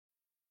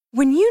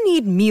When you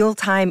need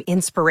mealtime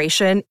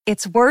inspiration,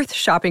 it's worth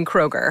shopping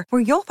Kroger,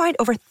 where you'll find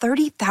over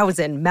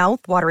 30,000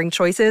 mouth-watering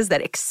choices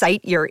that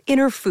excite your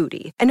inner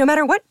foodie. And no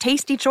matter what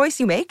tasty choice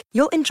you make,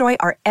 you'll enjoy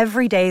our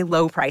everyday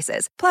low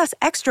prices, plus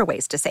extra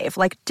ways to save,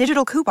 like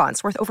digital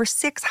coupons worth over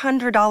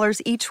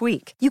 $600 each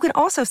week. You can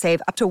also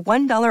save up to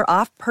 $1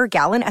 off per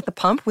gallon at the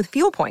pump with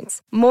fuel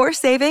points. More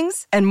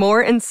savings and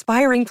more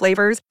inspiring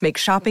flavors make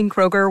shopping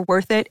Kroger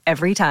worth it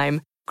every time.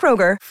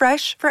 Kroger,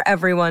 fresh for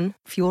everyone.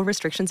 Fuel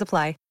restrictions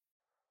apply.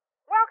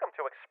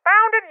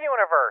 Expounded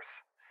Universe,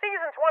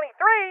 Season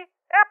 23,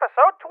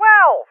 Episode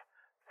 12,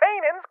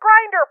 Phanan's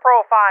Grinder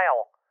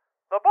Profile.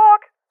 The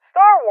book,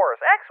 Star Wars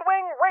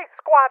X-Wing Wraith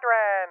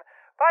Squadron,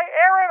 by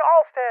Aaron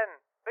Alston.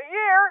 The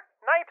year,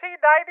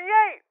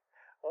 1998.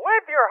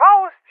 With your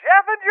hosts,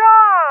 Jeff and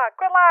John.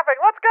 Quit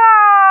laughing, let's go!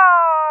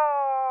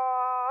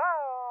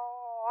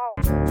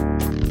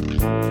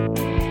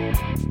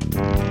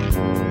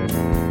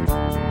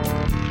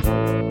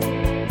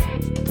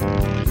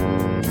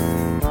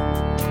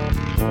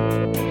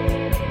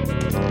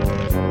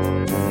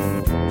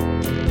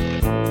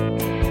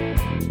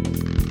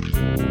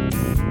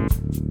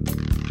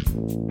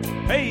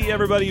 Hey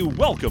everybody,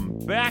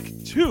 welcome back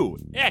to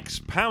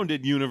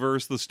Expounded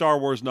Universe, the Star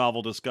Wars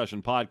novel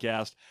discussion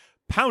podcast,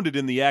 pounded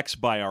in the X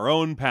by our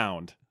own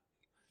pound.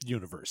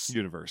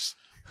 Universe.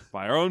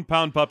 By our own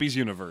Pound Puppies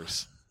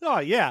universe. Oh,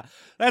 yeah.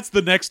 That's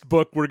the next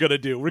book we're going to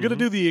do. We're going to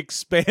do the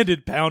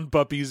expanded Pound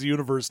Puppies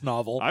universe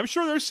novel. I'm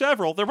sure there's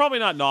several. They're probably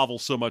not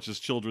novels so much as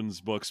children's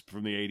books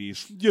from the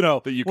 80s. You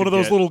know, that you one of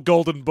those little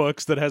golden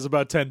books that has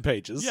about 10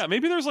 pages. Yeah,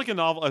 maybe there's like a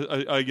novel,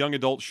 a young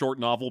adult short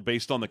novel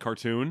based on the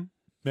cartoon.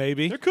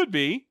 Maybe. There could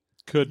be.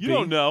 You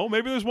don't know.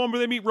 Maybe there's one where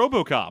they meet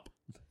RoboCop.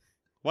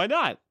 Why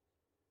not?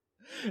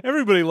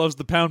 Everybody loves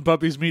the Pound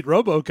Puppies Meet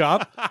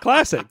RoboCop.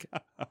 Classic.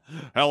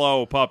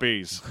 Hello,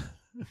 puppies.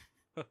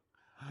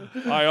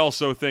 I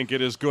also think it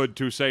is good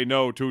to say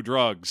no to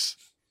drugs.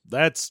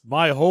 That's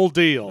my whole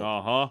deal.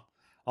 Uh-huh.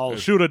 I'll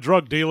shoot a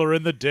drug dealer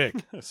in the dick.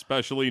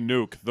 Especially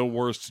Nuke, the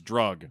worst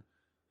drug.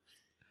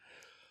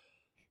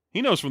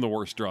 He knows from the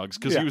worst drugs,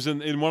 because he was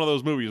in one of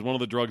those movies. One of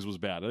the drugs was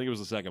bad. I think it was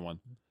the second one.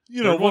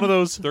 You know, one of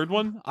those... Third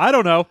one? I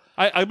don't know.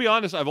 I'll be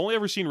honest, I've only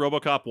ever seen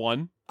RoboCop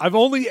 1. I've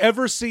only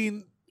ever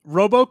seen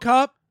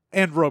RoboCop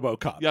and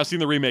RoboCop. Yeah, I've seen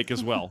the remake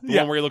as well. The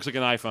one where he looks like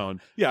an iPhone.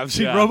 Yeah, I've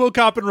seen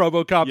RoboCop and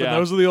RoboCop, and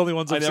those are the only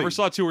ones I've seen. I never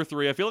saw 2 or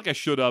 3. I feel like I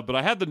should have, but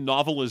I had the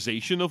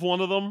novelization of one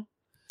of them.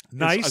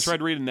 Nice. I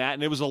tried reading that,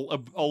 and it was a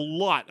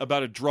lot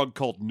about a drug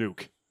called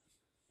Nuke.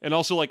 And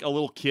also like a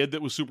little kid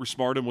that was super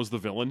smart and was the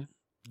villain.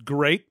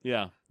 Great.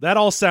 Yeah. That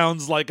all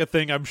sounds like a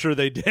thing I'm sure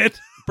they did.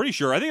 Pretty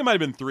sure. I think it might have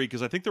been 3,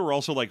 because I think there were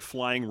also like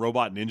flying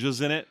robot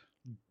ninjas in it.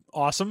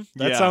 Awesome.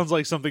 That sounds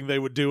like something they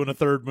would do in a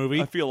third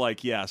movie. I feel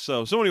like, yeah.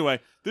 So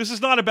anyway, this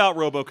is not about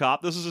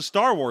RoboCop. This is a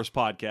Star Wars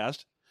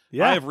podcast.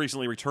 Yeah. I have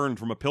recently returned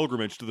from a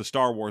pilgrimage to the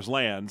Star Wars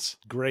lands.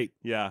 Great.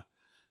 Yeah.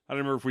 I don't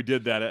remember if we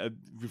did that,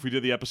 if we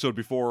did the episode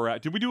before.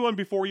 Did we do one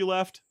before you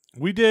left?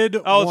 We did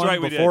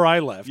one before I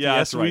left. Yeah,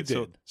 yes, that's right. we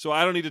did. So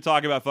I don't need to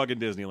talk about fucking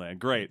Disneyland.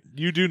 Great.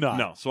 You do not.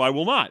 No, so I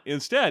will not.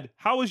 Instead,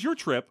 how was your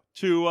trip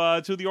to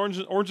the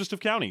orangest of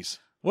counties?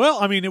 Well,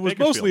 I mean, it was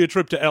mostly a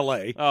trip to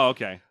L.A. Oh,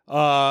 okay.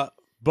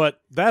 But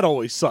that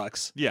always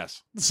sucks.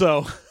 Yes.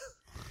 So,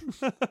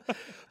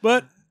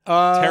 but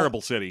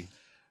terrible city.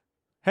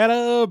 Had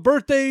a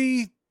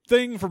birthday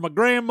thing for my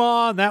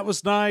grandma, and that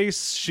was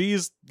nice.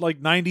 She's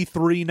like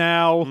 93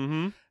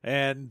 now,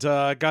 and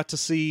got to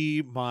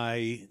see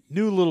my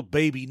new little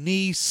baby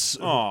niece.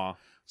 Aw.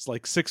 It's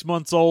like 6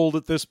 months old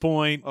at this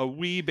point. A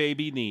wee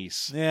baby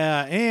niece.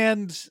 Yeah,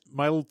 and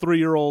my little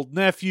 3-year-old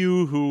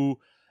nephew who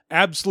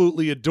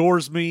absolutely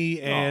adores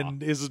me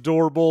and is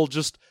adorable.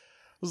 Just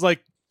was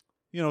like,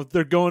 you know,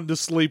 they're going to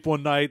sleep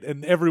one night,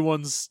 and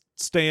everyone's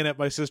staying at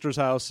my sister's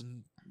house,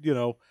 and, you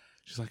know,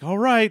 she's like, all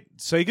right,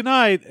 say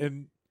goodnight.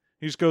 And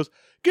he just goes,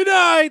 good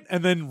night,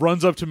 and then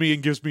runs up to me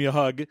and gives me a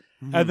hug.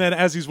 And then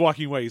as he's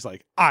walking away, he's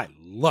like, I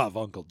love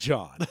Uncle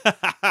John.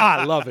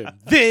 I love him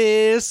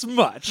this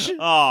much.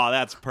 Oh,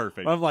 that's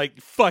perfect. I'm like,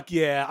 fuck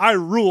yeah, I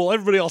rule.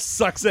 Everybody else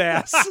sucks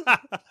ass.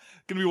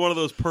 Gonna be one of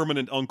those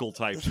permanent uncle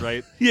types,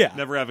 right? Yeah.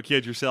 Never have a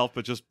kid yourself,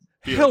 but just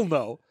be Hell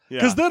no.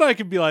 Because then I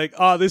can be like,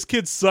 this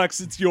kid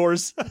sucks, it's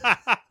yours.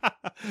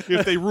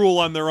 If they rule,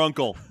 I'm their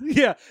uncle.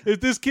 Yeah, if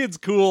this kid's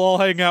cool, I'll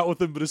hang out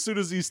with him, but as soon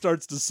as he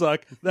starts to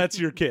suck, that's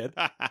your kid.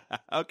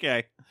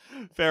 Okay,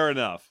 fair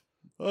enough.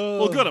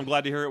 Well, good. I'm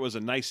glad to hear it was a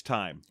nice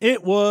time.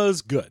 It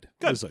was good.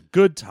 It was a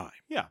good time.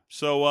 Yeah.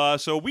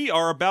 So we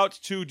are about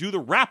to do the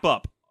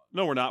wrap-up.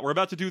 No, we're not. We're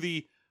about to do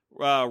the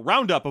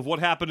roundup of what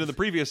happened in the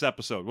previous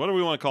episode. What do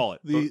we want to call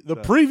it? The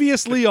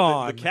previously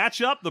on. The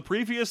catch-up, the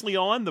previously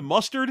on, the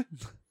mustard.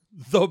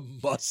 The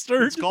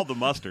mustard? It's called the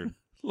mustard.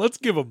 Let's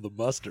give him the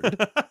mustard.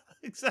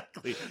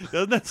 Exactly.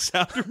 Doesn't that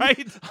sound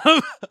right?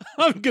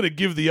 I'm going to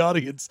give the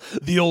audience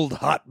the old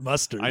hot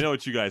mustard. I know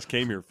what you guys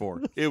came here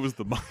for. It was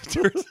the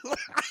mustard.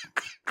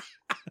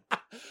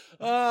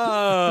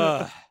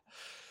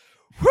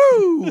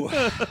 Whew!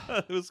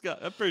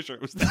 I'm pretty sure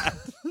it was that.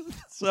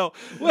 So,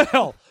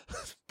 Well,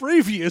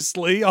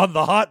 previously on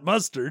the Hot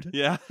Mustard,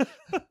 yeah.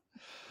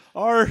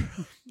 our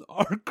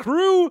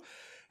crew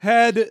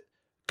had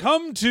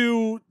come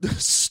to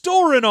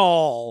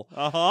Storinol,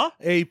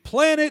 a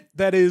planet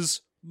that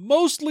is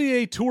mostly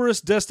a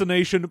tourist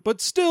destination,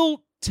 but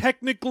still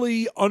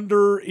technically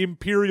under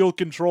Imperial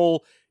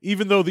control,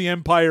 even though the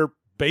Empire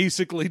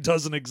basically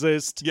doesn't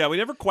exist. Yeah, we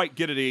never quite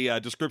get a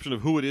description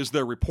of who it is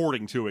they're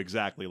reporting to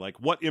exactly. Like,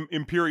 what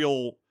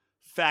Imperial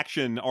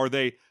faction are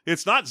they?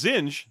 It's not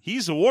Zinj.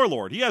 He's a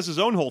warlord. He has his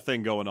own whole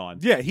thing going on.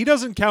 Yeah, he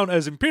doesn't count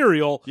as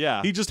Imperial.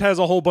 Yeah. He just has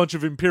a whole bunch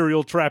of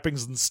Imperial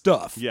trappings and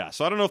stuff. Yeah,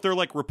 so I don't know if they're,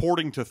 like,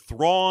 reporting to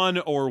Thrawn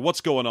or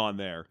what's going on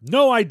there.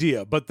 No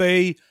idea, but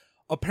they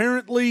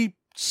apparently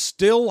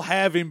still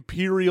have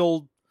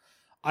Imperial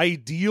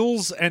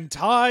ideals and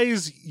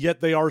ties, yet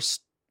they are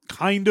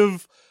kind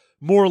of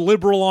more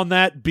liberal on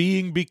that,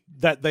 being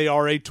that they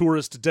are a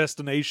tourist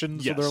destination.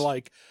 So Yes. they're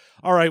like,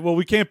 all right, well,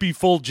 we can't be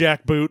full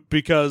jackboot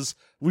because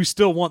we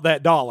still want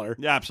that dollar.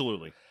 Yeah,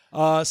 absolutely.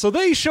 So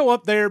they show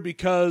up there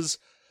because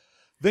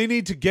they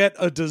need to get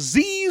a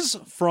disease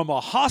from a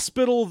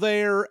hospital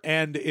there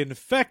and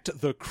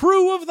infect the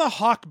crew of the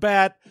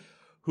Hawkbat,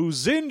 who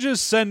Zinj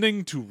is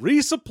sending to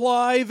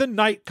resupply the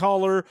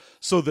Nightcaller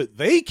so that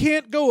they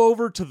can't go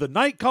over to the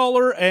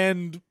Nightcaller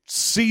and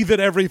see that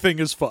everything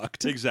is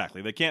fucked.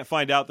 Exactly. They can't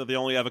find out that they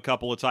only have a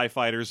couple of TIE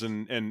fighters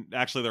and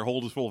actually their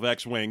hold is full of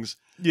X-Wings.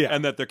 Yeah.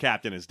 And that their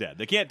captain is dead.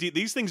 They can't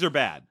these things are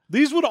bad.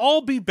 These would all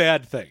be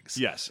bad things.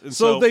 Yes. And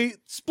So they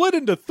split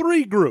into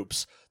 3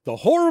 groups. The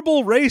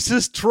horrible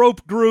racist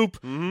trope group,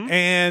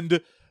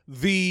 and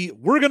the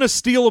we're gonna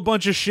steal a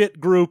bunch of shit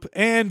group,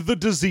 and the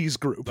disease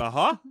group.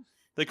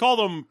 They call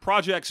them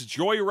Projects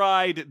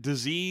Joyride,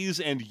 Disease,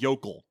 and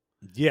Yokel.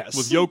 Yes.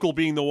 With Yokel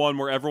being the one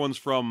where everyone's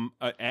from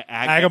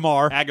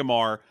Agamar.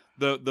 Agamar,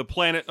 the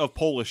planet of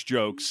Polish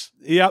jokes.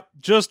 Yep.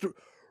 Just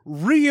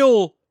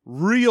real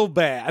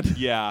bad.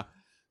 Yeah.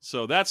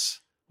 So that's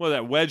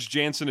that Wedge,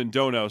 Jansen, and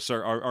Donos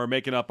are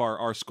making up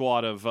our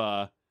squad of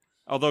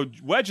although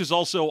Wedge is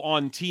also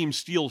on Team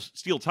Steel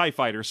TIE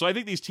Fighter, so I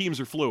think these teams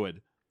are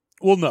fluid.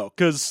 Well, no,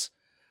 because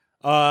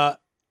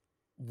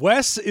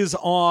Wes is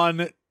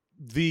on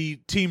the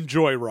Team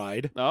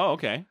Joyride. Oh,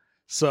 okay.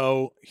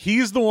 So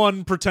he's the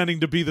one pretending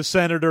to be the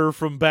senator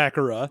from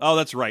Baccarat. Oh,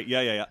 that's right.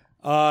 Yeah.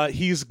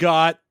 He's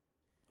got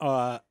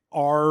our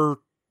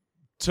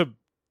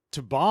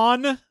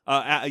Taban.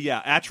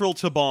 Atril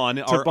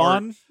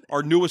Taban.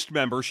 Our newest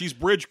member. She's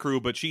bridge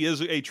crew, but she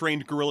is a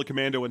trained guerrilla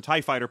commando and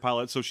TIE fighter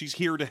pilot, so she's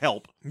here to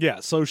help. Yeah,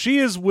 so she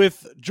is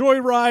with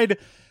Joyride,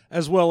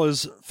 as well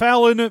as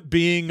Phanan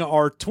being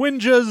our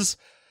twinjas,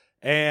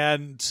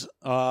 and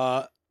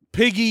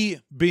Piggy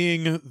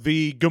being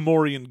the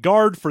Gamorrean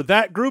guard for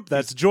that group.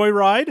 That's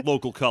Joyride.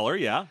 Local color,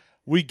 yeah.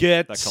 We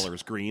get... That color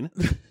is green.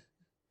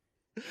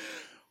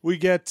 We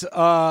get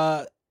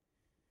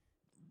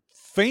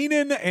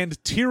Phanan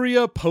and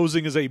Tyria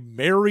posing as a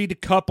married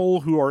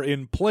couple who are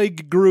in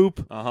Plague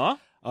Group.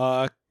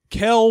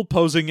 Kel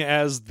posing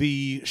as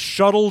the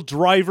shuttle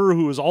driver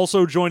who is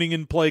also joining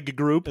in Plague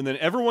Group. And then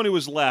everyone who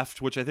is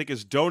left, which I think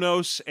is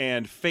Donos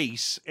and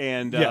Face,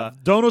 and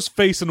Donos,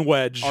 Face, and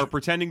Wedge are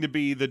pretending to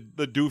be the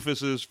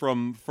doofuses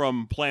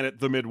from planet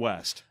the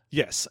Midwest.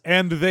 Yes,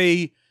 and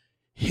they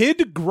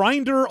hid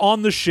Grinder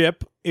on the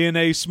ship in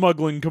a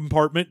smuggling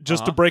compartment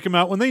just to break him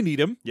out when they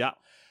need him. Yeah.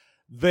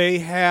 They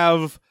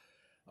have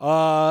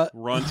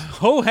Runt.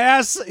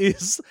 Hohass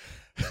is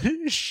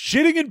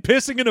shitting and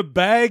pissing in a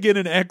bag in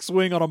an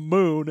X-Wing on a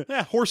moon.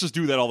 Yeah, horses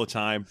do that all the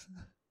time.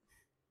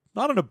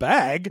 Not in a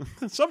bag.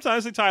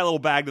 Sometimes they tie a little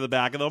bag to the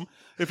back of them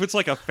if it's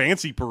like a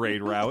fancy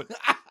parade route.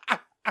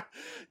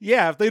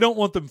 Yeah, if they don't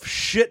want them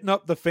shitting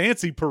up the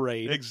fancy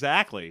parade.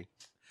 Exactly.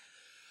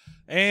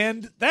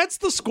 And that's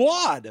the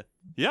squad.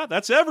 Yeah,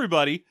 that's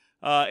everybody.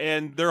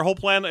 And their whole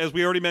plan, as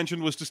we already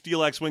mentioned, was to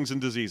steal X-Wings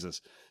and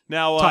diseases.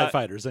 Now, TIE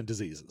fighters and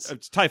diseases.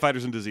 It's TIE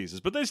fighters and diseases,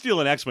 but they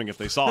steal an X-Wing if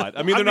they saw it.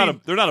 I mean,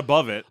 they're not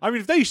above it. I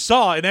mean, if they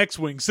saw an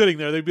X-Wing sitting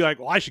there, they'd be like,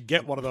 well, I should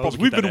get one of those.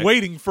 Probably We've get that been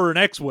waiting for an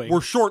X-Wing. We're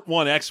short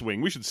one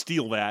X-Wing. We should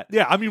steal that.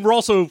 Yeah, I mean, we're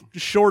also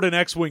short an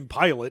X-Wing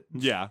pilot.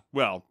 Yeah,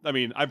 well, I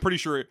mean, I'm pretty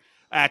sure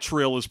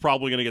Atril is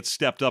probably going to get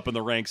stepped up in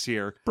the ranks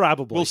here.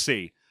 Probably. We'll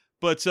see.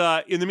 But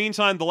in the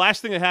meantime, the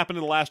last thing that happened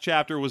in the last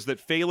chapter was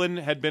that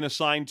Phanan had been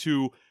assigned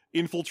to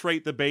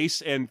infiltrate the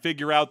base and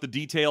figure out the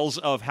details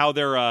of how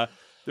their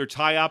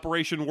TIE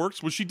operation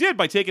works, which she did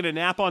by taking a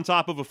nap on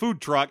top of a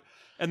food truck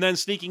and then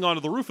sneaking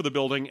onto the roof of the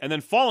building and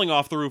then falling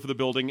off the roof of the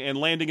building and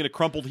landing in a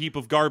crumpled heap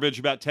of garbage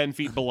about 10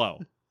 feet below.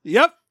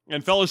 Yep.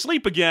 And fell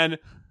asleep again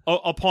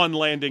upon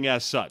landing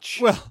as such.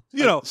 Well,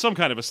 you know. Some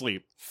kind of a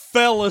sleep.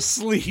 Fell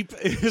asleep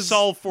is...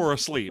 Solved for a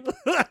sleep.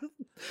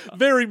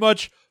 Very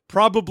much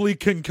probably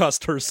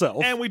concussed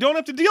herself. And we don't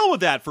have to deal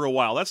with that for a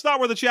while. That's not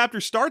where the chapter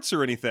starts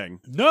or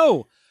anything.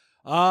 No.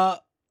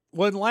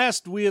 When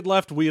last we had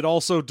left, we had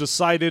also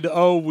decided,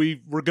 we're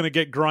going to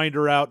get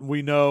Grinder out, and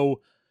we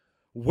know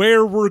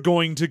where we're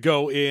going to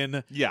go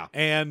in. Yeah.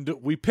 And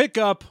we pick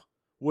up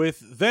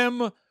with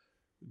them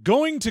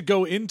going to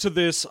go into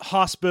this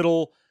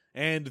hospital,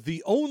 and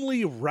the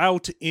only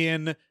route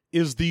in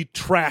is the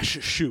trash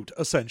chute,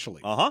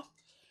 essentially. Uh-huh.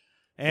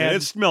 And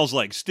it smells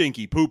like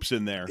stinky poops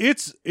in there.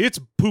 It's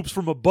poops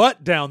from a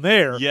butt down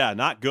there. Yeah,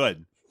 not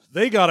good.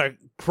 They gotta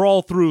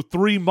crawl through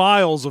 3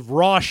 miles of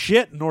raw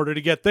shit in order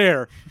to get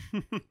there.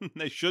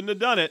 They shouldn't have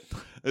done it,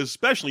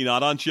 especially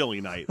not on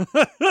chilly night.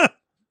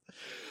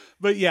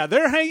 But yeah,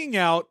 they're hanging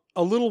out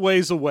a little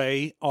ways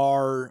away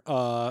are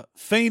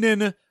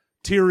Phanan,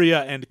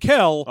 Tyria, and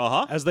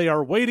Kel as they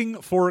are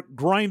waiting for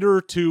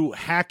Grinder to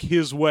hack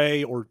his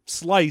way or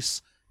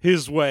slice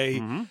his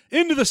way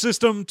into the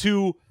system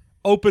to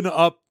open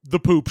up the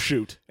poop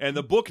chute. And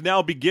the book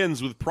now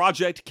begins with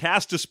Project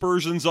Cast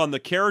Aspersions on the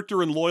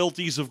character and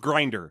loyalties of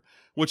Grinder,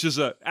 which is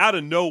a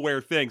out-of-nowhere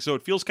thing, so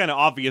it feels kind of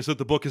obvious that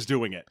the book is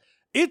doing it.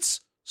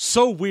 It's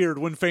so weird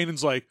when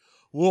Phanan's like,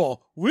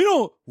 well, we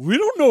don't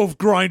know if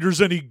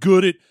Grinder's any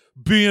good at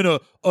being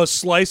a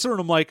slicer. And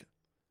I'm like,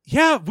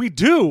 yeah, we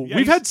do. Yeah,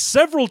 We've had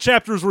several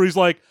chapters where he's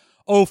like,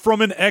 oh,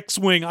 from an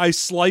X-Wing, I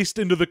sliced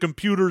into the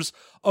computers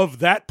of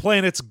that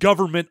planet's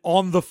government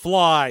on the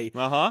fly.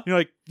 Uh-huh. You're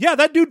like, yeah,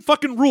 that dude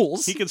fucking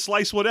rules. He can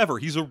slice whatever.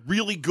 He's a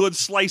really good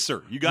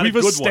slicer. You got We've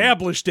a good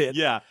established one. it.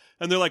 Yeah.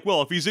 And they're like,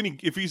 well, if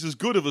he's as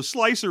good of a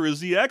slicer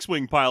as the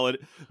X-Wing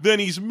pilot, then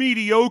he's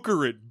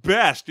mediocre at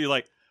best. You're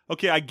like,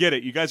 okay, I get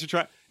it. You guys are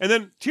trying. And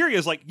then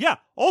Tyria's like, yeah,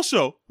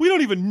 also, we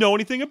don't even know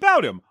anything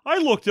about him. I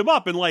looked him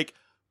up and like,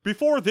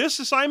 before this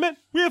assignment,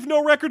 we have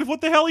no record of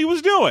what the hell he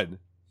was doing.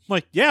 I'm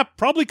like, yeah,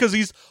 probably because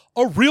he's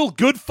a real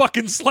good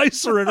fucking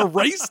slicer and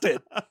erased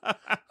it.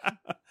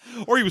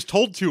 Or he was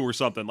told to or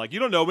something. Like, you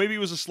don't know. Maybe he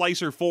was a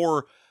slicer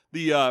for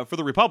the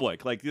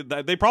Republic. Like,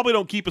 they probably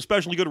don't keep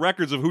especially good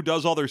records of who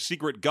does all their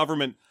secret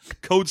government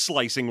code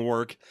slicing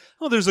work.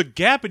 Oh, there's a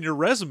gap in your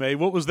resume.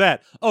 What was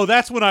that? Oh,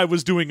 that's when I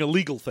was doing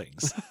illegal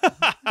things.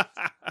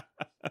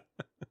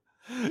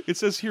 It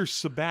says here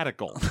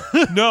sabbatical.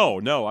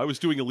 No, I was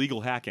doing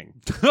illegal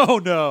hacking.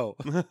 Oh, no.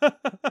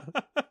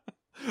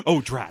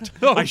 Oh, drat.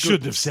 Oh, I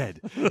shouldn't have said.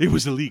 It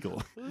was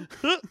illegal.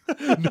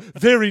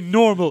 Very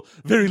normal,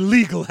 very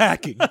legal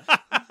hacking.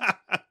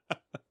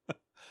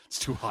 It's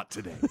too hot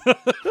today.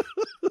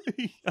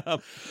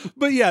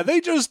 But yeah,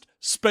 they just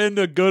spend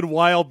a good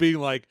while being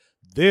like,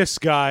 this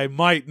guy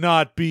might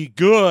not be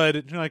good.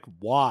 And you're like,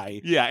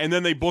 why? Yeah, and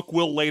then book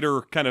will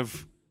later kind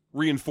of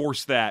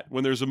reinforce that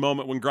when there's a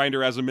moment when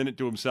Grinder has a minute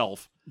to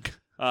himself.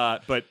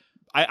 But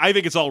I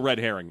think it's all red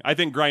herring. I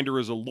think Grinder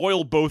is a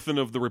loyal Bothan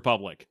of the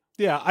Republic.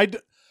 Yeah,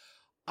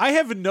 I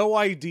have no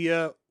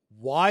idea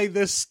why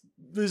this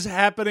is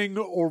happening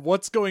or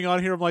what's going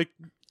on here. I'm like,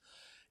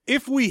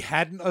 if we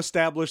hadn't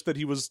established that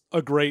he was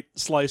a great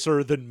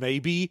slicer, then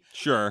maybe.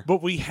 Sure.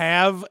 But we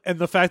have, and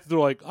the fact that they're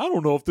like, I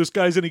don't know if this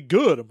guy's any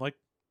good. I'm like,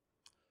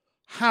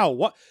 how?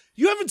 What?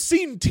 You haven't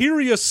seen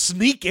Tyria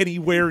sneak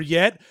anywhere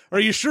yet. Are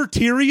you sure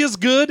Tyria's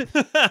good?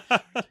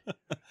 I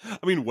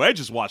mean, Wedge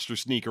has watched her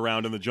sneak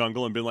around in the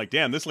jungle and been like,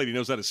 damn, this lady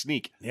knows how to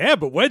sneak. Yeah,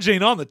 but Wedge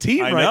ain't on the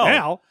team I right know.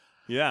 now.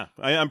 Yeah,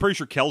 I'm pretty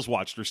sure Kel's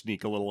watched her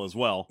sneak a little as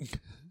well.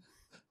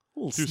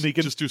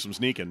 Sneaking. Just do some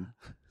sneaking.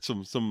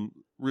 Some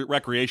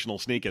recreational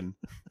sneaking.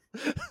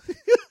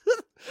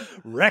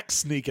 Wreck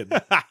sneaking.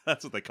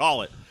 That's what they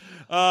call it.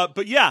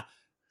 But yeah,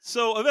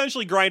 so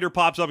eventually Grinder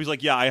pops up. He's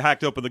like, yeah, I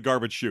hacked open the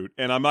garbage chute,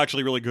 and I'm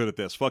actually really good at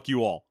this. Fuck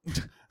you all.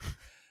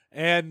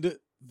 And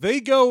they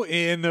go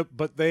in,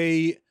 but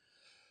they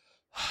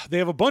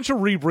have a bunch of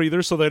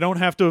rebreathers, so they don't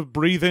have to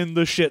breathe in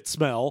the shit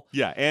smell.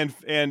 Yeah, and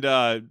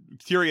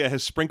Tyria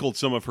has sprinkled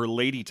some of her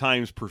Lady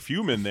Times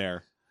perfume in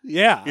there.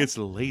 Yeah. It's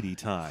Lady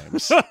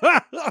Times.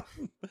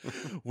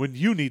 When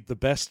you need the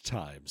best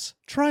times,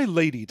 try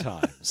Lady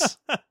Times.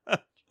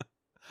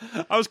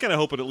 I was kind of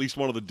hoping at least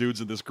one of the dudes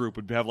in this group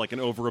would have like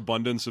an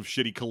overabundance of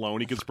shitty cologne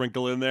he could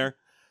sprinkle in there.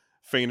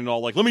 Phanan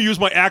all like, let me use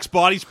my Axe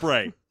body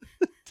spray.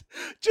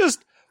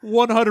 Just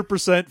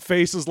 100%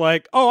 face is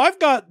like, oh, I've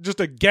got just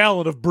a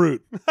gallon of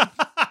Brute.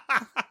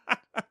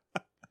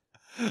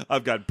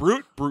 I've got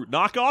Brute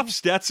knockoff,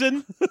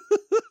 Stetson,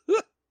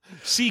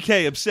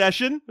 CK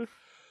Obsession.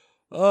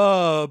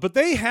 But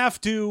they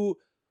have to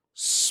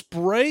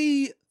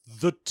spray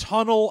the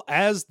tunnel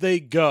as they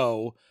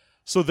go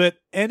so that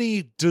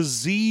any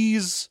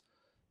disease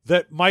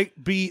that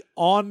might be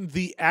on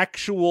the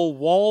actual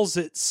walls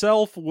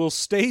itself will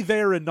stay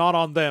there and not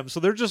on them. So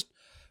they're just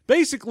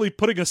basically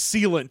putting a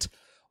sealant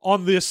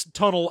on this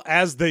tunnel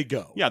as they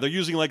go. Yeah, they're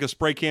using like a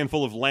spray can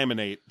full of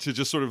laminate to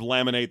just sort of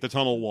laminate the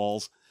tunnel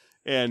walls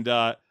and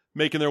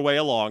making their way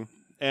along.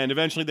 And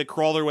eventually they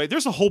crawl their way.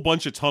 There's a whole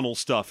bunch of tunnel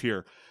stuff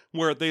here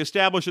where they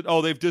establish that,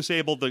 they've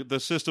disabled the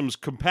system's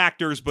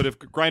compactors, but if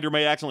Grinder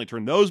may accidentally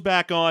turn those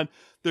back on,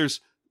 there's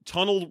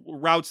tunnel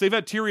routes. They've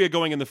had Tyria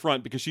going in the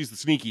front because she's the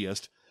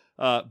sneakiest,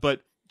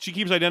 but she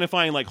keeps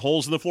identifying like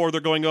holes in the floor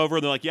they're going over,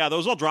 and they're like, yeah,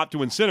 those all drop to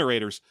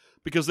incinerators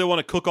because they want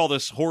to cook all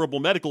this horrible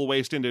medical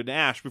waste into an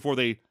ash before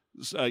they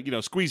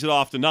squeeze it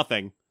off to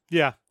nothing.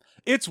 Yeah.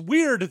 It's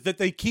weird that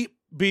they keep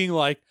being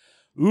like,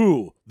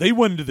 ooh, they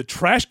went into the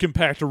trash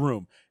compactor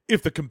room.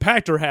 If the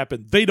compactor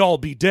happened, they'd all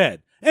be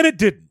dead. And it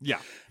didn't. Yeah.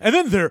 And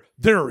then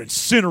there are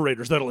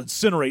incinerators that'll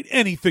incinerate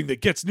anything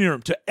that gets near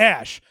them to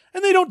ash,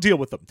 and they don't deal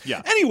with them.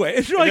 Yeah. Anyway,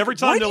 and you're And like, every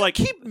time why they're do you like-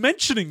 keep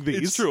mentioning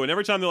these? It's true. And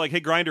every time they're like, hey,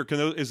 Grinder,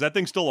 is that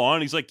thing still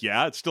on? He's like,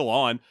 yeah, it's still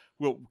on.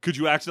 Well, could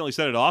you accidentally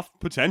set it off?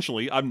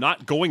 Potentially. I'm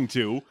not going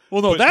to.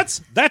 Well, no,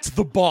 but that's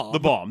the bomb. the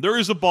bomb. There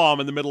is a bomb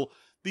in the middle.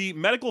 The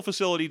medical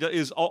facility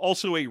is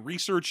also a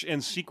research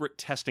and secret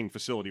testing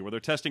facility where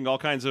they're testing all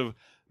kinds of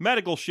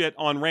medical shit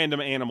on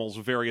random animals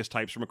of various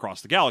types from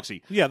across the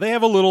galaxy. Yeah, they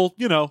have a little,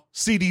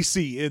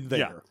 CDC in there.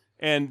 Yeah.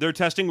 And they're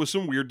testing with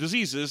some weird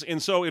diseases.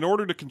 And so in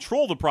order to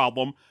control the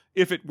problem,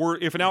 if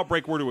an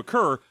outbreak were to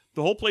occur,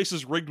 the whole place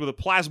is rigged with a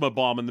plasma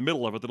bomb in the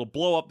middle of it that'll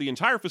blow up the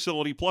entire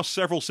facility plus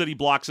several city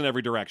blocks in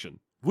every direction.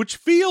 Which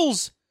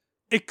feels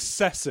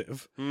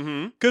excessive.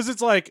 Mm-hmm. Because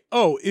it's like,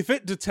 oh, if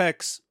it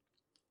detects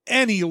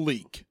any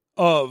leak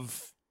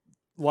of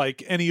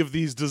like any of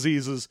these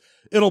diseases,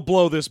 it'll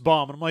blow this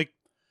bomb. And I'm like,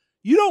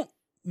 you don't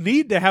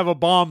need to have a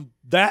bomb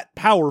that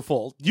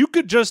powerful. You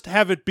could just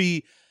have it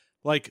be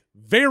like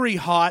very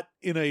hot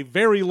in a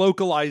very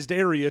localized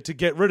area to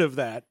get rid of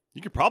that.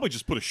 You could probably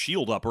just put a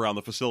shield up around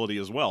the facility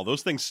as well.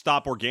 Those things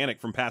stop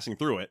organic from passing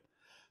through it.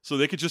 So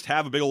they could just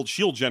have a big old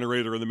shield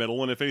generator in the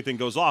middle, and if anything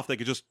goes off, they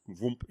could just,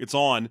 whoop, it's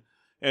on,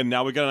 and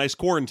now we got a nice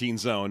quarantine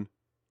zone.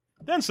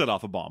 Then set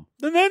off a bomb.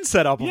 And then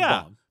set up a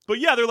Yeah. bomb. But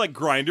yeah, they're like,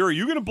 Grinder, are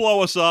you going to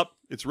blow us up?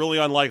 It's really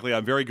unlikely.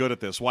 I'm very good at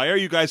this. Why are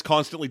you guys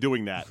constantly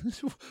doing that?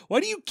 Why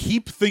do you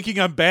keep thinking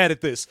I'm bad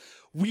at this?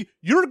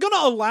 You're going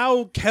to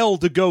allow Kel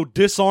to go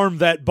disarm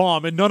that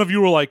bomb, and none of you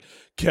were like,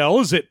 Kel,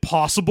 is it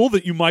possible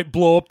that you might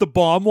blow up the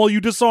bomb while you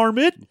disarm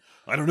it?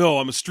 I don't know.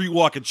 I'm a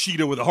street-walking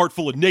cheetah with a heart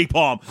full of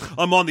napalm.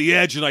 I'm on the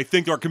edge, and I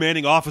think our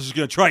commanding officer's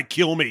going to try and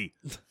kill me.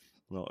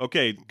 Well,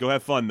 okay, go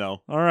have fun,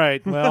 though. All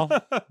right, well,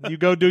 you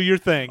go do your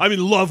thing. I'm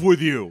in love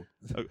with you.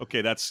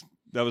 Okay, that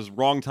was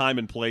wrong time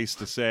and place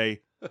to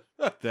say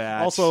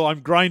that. Also,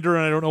 I'm Grinder,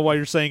 and I don't know why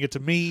you're saying it to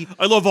me.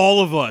 I love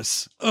all of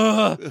us.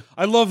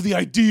 I love the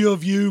idea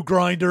of you,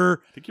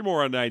 Grinder. I think you're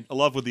more in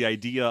love with the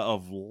idea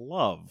of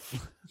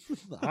love.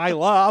 I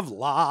love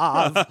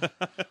love.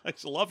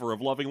 He's a lover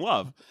of loving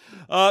love.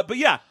 But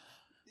yeah,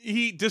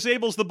 he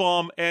disables the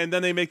bomb, and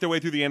then they make their way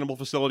through the animal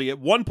facility. At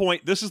one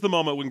point, this is the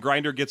moment when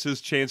Grinder gets his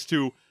chance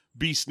to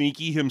be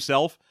sneaky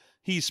himself.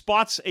 He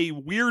spots a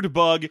weird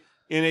bug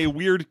in a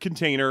weird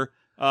container.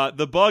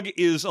 The bug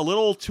is a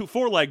little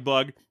four-leg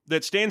bug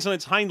that stands on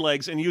its hind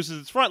legs and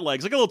uses its front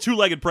legs, like a little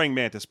two-legged praying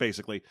mantis,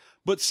 basically,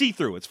 but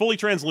see-through. It's fully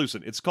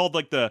translucent. It's called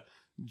like the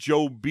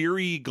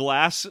Jobiri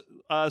glass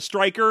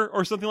striker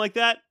or something like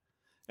that.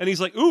 And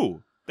he's like,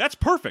 ooh, that's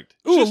perfect.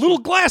 Ooh, a little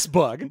glass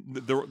bug.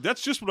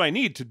 That's just what I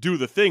need to do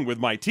the thing with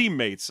my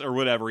teammates or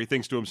whatever, he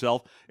thinks to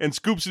himself, and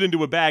scoops it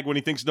into a bag when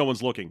he thinks no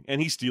one's looking, and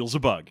he steals a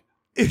bug.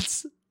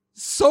 It's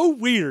so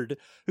weird.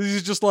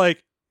 He's just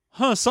like,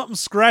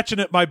 something's scratching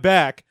at my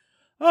back.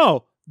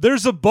 Oh,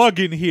 there's a bug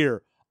in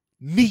here.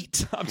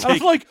 Neat. I'm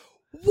like,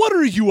 what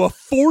are you, a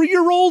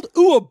 4-year-old?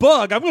 Ooh, a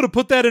bug. I'm going to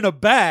put that in a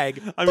bag.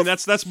 I mean,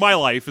 that's my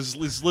life,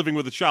 is living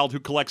with a child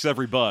who collects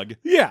every bug.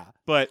 Yeah.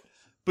 But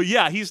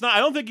yeah, he's not. I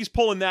don't think he's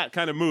pulling that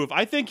kind of move.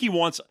 I think he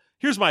wants.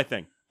 Here's my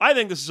thing. I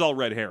think this is all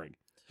red herring.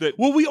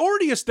 Well, we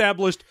already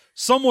established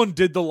someone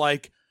did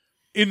the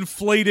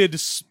inflated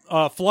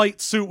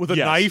flight suit with a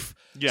knife.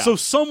 Yeah. So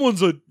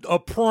someone's a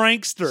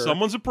prankster.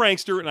 Someone's a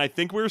prankster, and I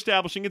think we're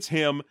establishing it's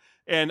him.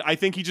 And I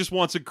think he just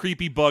wants a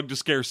creepy bug to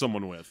scare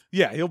someone with.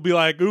 Yeah, he'll be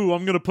like, "Ooh,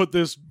 I'm going to put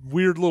this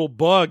weird little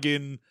bug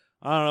in,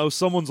 I don't know,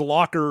 someone's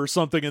locker or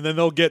something, and then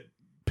they'll get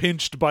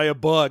pinched by a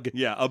bug."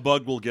 Yeah, a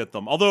bug will get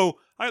them. Although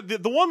the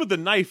one with the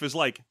knife is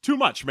like too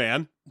much,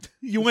 man.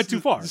 You went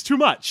too far. It's too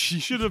much. You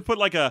should have put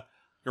like a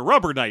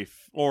rubber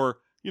knife or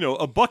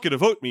a bucket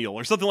of oatmeal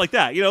or something like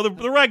that.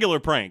 The regular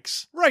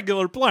pranks.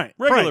 Regular prank.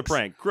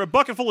 A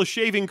bucket full of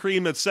shaving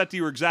cream that's set to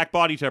your exact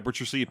body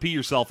temperature so you pee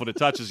yourself when it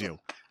touches you.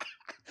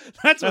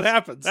 That's what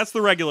happens. That's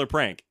the regular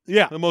prank.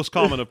 Yeah. The most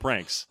common of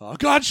pranks. Oh,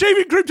 God,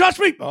 shaving cream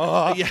touched me!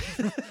 Yeah.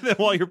 Then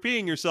while you're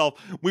peeing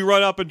yourself, we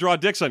run up and draw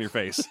dicks on your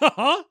face.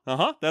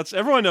 Uh-huh. That's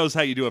everyone knows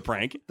how you do a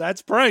prank.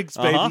 That's pranks,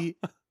 baby.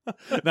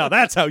 Now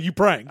that's how you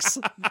pranks.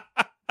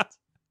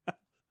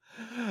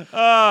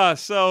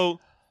 So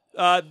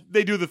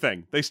they do the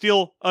thing. They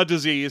steal a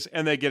disease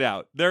and they get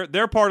out.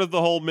 Their part of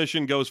the whole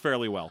mission goes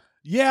fairly well.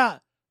 Yeah.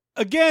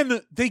 Again,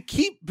 they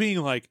keep being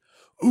like,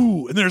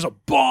 ooh, and there's a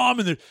bomb,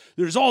 and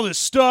there's all this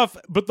stuff,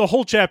 but the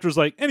whole chapter is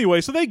like,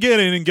 anyway, so they get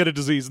in and get a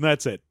disease, and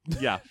that's it.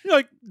 Yeah. You're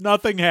like,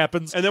 nothing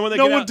happens. And then when they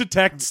no get one out,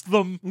 detects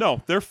them.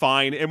 No, they're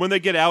fine. And when they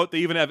get out, they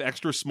even have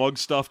extra smug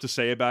stuff to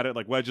say about it.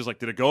 Like Wedge is like,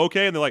 did it go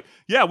okay? And they're like,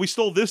 yeah, we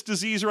stole this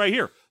disease right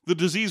here. The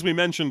disease we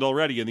mentioned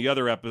already in the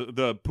other episode,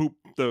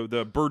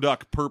 the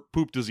burdock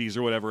poop disease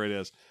or whatever it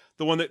is.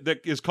 The one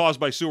that is caused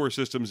by sewer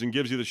systems and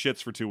gives you the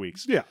shits for 2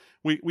 weeks. Yeah.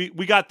 We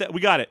got that. We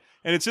got it.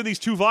 And it's in these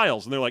 2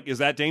 vials. And they're like, is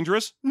that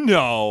dangerous?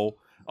 No.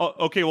 Oh,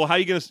 okay, well, how are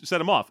you going to set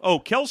them off? Oh,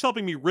 Kel's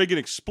helping me rig an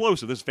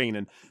explosive. This is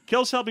Phanan.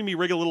 Kel's helping me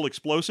rig a little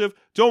explosive.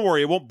 Don't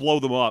worry, it won't blow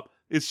them up.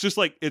 It's just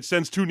like it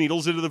sends 2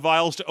 needles into the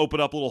vials to open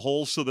up little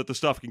holes so that the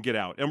stuff can get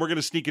out. And we're going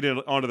to sneak it in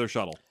onto their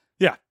shuttle.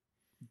 Yeah.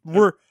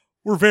 We're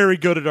we're very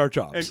good at our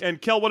jobs.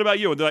 And Kel, what about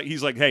you? And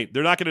he's like, hey,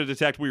 they're not going to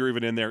detect we were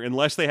even in there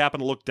unless they happen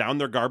to look down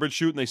their garbage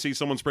chute and they see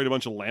someone sprayed a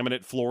bunch of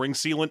laminate flooring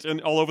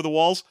sealant all over the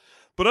walls.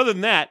 But other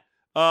than that,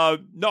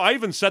 no, I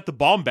even set the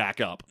bomb back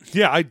up.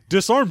 Yeah, I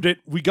disarmed it.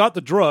 We got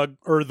the drug,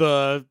 or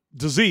the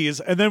disease,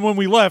 and then when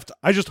we left,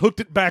 I just hooked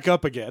it back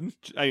up again.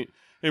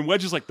 And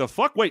Wedge is like, the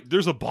fuck? Wait,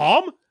 there's a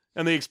bomb?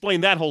 And they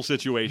explain that whole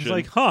situation. He's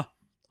like, huh.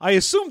 I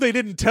assume they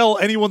didn't tell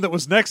anyone that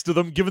was next to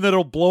them, given that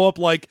it'll blow up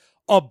like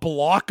a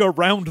block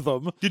around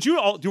them.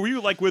 Were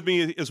you like with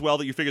me as well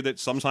that you figured that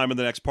sometime in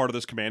the next part of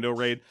this commando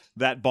raid,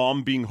 that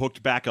bomb being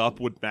hooked back up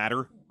would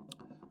matter?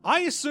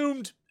 I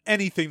assumed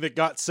anything that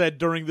got said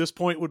during this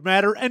point would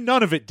matter, and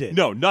none of it did.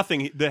 No,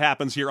 nothing that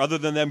happens here other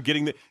than them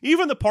getting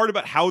even the part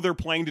about how they're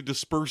planning to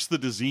disperse the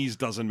disease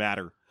doesn't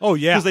matter. Oh,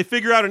 yeah. Because they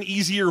figure out an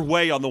easier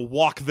way on the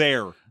walk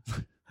there.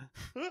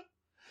 They're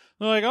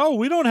like, oh,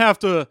 we don't have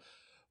to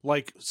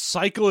like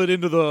cycle it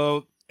into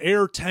the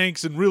air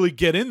tanks and really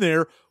get in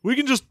there. We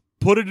can just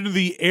put it into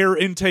the air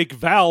intake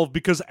valve,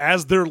 because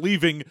as they're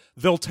leaving,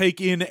 they'll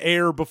take in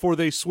air before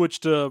they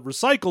switch to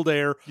recycled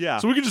air. Yeah.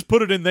 So we can just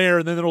put it in there,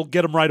 and then it'll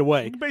get them right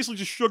away. You can basically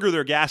just sugar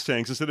their gas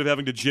tanks instead of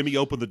having to Jimmy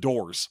open the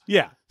doors.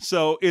 Yeah.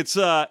 So it's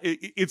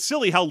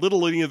silly how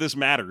little any of this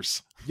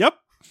matters. Yep.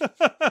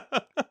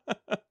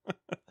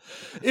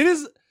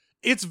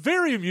 It's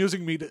very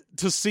amusing me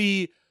to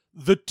see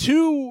the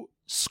two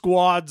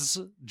squads'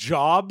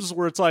 jobs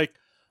where it's like,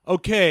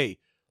 okay,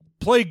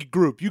 plague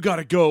group, you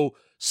gotta go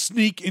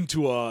sneak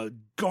into a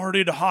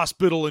guarded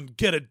hospital and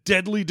get a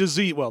deadly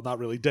disease. Well, not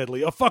really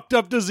deadly, a fucked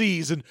up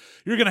disease, and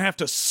you're gonna have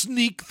to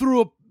sneak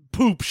through a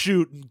poop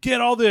chute and get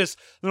all this.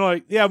 And they're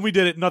like, yeah, we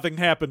did it, nothing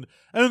happened.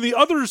 And then the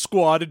other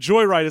squad,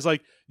 Joyride, is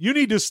like, you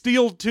need to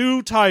steal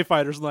 2 TIE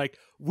fighters. And like,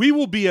 we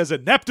will be as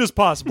inept as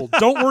possible.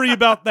 Don't worry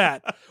about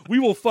that. We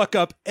will fuck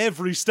up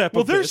every step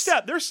of this.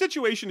 Their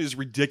situation is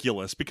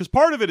ridiculous, because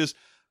part of it is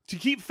to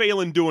keep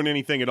Phalan doing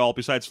anything at all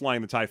besides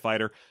flying the TIE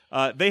fighter.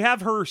 They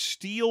have her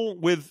steal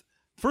with...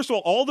 First of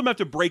all of them have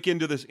to break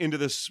into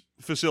this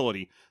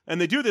facility, and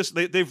they do this.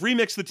 They've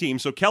remixed the team,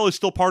 so Kel is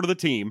still part of the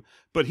team,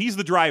 but he's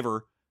the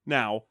driver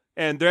now,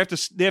 and they have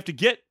to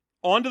get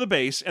onto the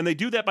base, and they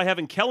do that by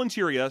having Kel and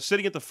Tyria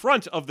sitting at the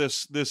front of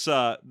this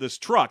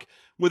truck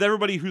with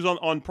everybody who's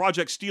on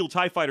Project Steel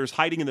TIE fighters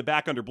hiding in the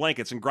back under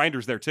blankets, and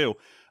Grinder's there too.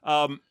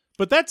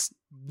 But that's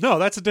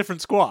a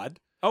different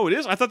squad. Oh, it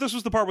is? I thought this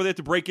was the part where they have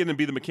to break in and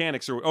be the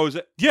mechanics. Is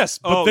it? Yes,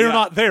 but they're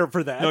not there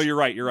for that. No, you're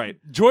right.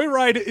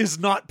 Joyride is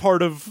not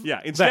part of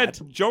instead,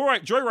 that.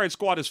 Joyride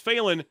squad is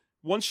Phalan.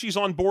 Once she's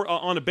on board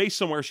on a base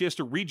somewhere, she has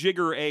to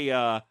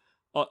rejigger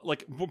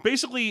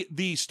basically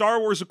the Star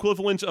Wars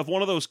equivalent of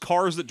one of those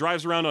cars that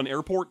drives around on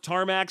airport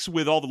tarmacs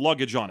with all the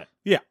luggage on it.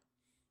 Yeah.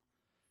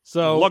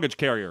 So luggage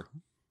carrier.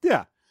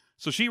 Yeah.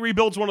 So she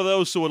rebuilds one of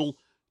those so it'll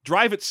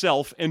drive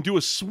itself and do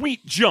a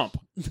sweet jump.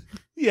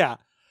 Yeah.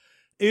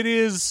 It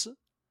is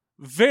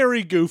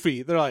very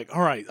goofy. They're like,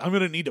 all right, I'm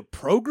going to need to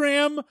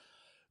program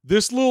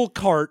this little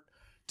cart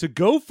to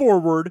go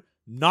forward,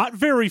 not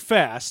very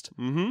fast,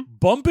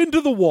 bump into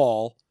the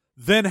wall,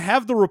 then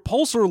have the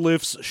repulsor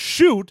lifts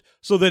shoot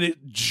so that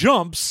it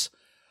jumps,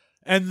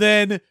 and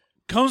then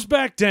comes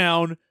back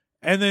down,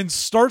 and then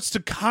starts to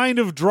kind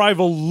of drive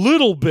a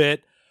little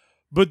bit,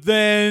 but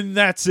then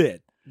that's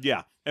it.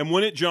 Yeah. And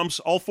when it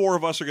jumps, all 4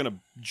 of us are going to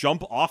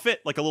jump off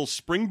it like a little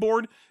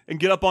springboard and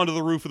get up onto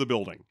the roof of the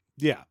building.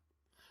 Yeah.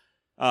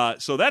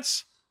 So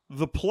that's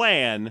the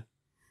plan.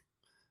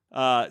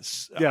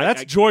 That's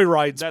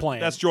Joyride's plan.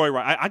 That's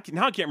Joyride. I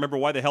can't remember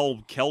why the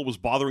hell Kel was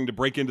bothering to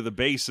break into the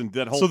base and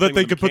that whole so thing that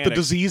they with could put the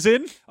disease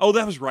in. Oh,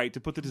 that was right, to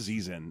put the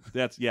disease in.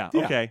 That's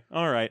okay,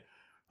 all right,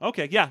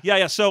 okay,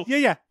 yeah. So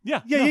yeah.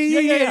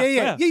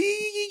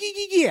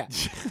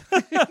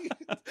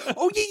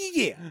 Oh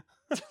yeah.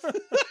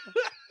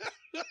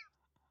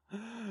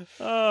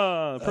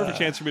 Perfect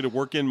chance for me to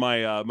work in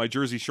my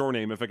Jersey Shore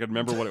name if I could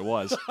remember what it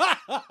was.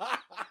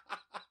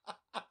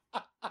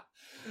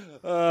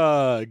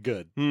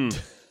 Good.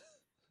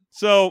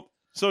 So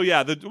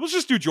yeah, we'll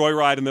just do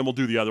Joyride and then we'll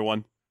do the other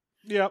one.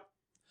 Yep.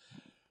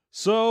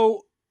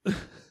 So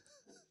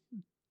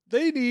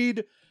they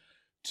need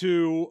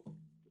to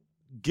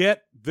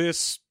get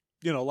this,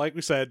 like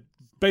we said,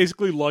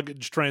 basically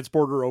luggage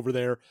transporter over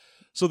there.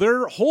 So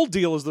their whole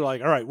deal is they're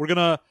like, all right, we're going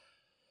to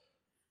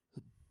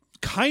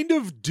kind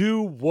of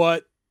do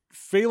what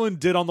Phalan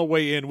did on the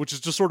way in, which is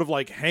just sort of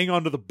like hang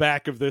onto the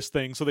back of this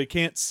thing so they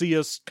can't see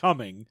us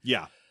coming.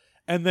 Yeah.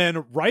 And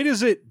then right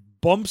as it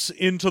bumps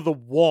into the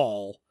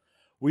wall,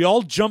 we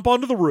all jump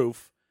onto the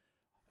roof.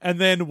 And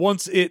then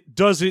once it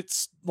does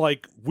its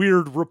like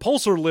weird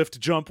repulsor lift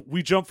jump,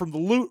 we jump from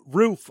the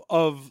roof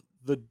of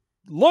the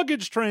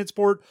luggage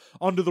transport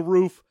onto the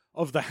roof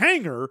of the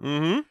hangar.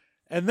 Mm-hmm.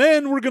 And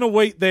then we're going to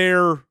wait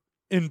there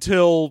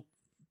until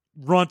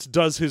Runt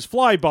does his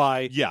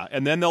flyby. Yeah,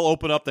 and then they'll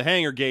open up the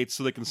hangar gates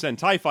so they can send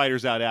TIE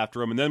fighters out after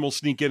them, and then we'll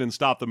sneak in and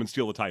stop them and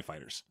steal the TIE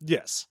fighters.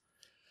 Yes.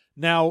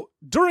 Now,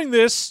 during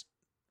this,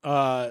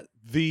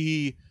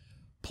 the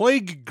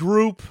Plague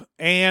group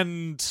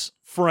and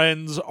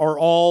friends are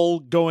all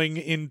going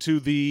into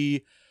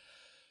the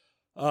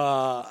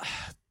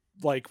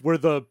like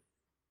where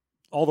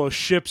all those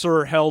ships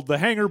are held, the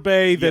hangar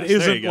bay that Yes, there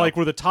you isn't go. like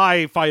where the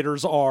TIE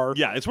fighters are.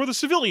 Yeah, it's where the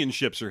civilian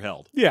ships are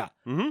held. Yeah.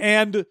 Mhm.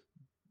 And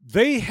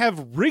they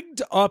have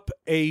rigged up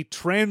a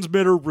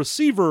transmitter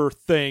receiver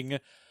thing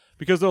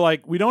because they're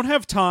like, we don't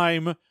have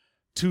time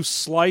to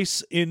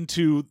slice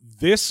into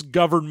this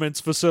government's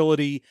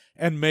facility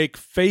and make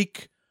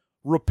fake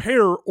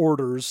repair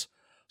orders.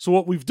 So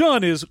what we've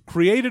done is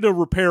created a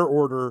repair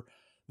order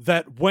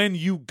that when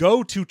you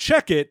go to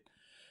check it,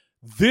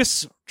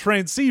 this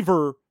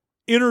transceiver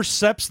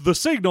intercepts the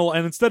signal,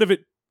 and instead of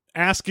it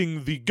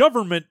asking the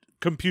government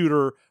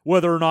computer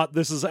whether or not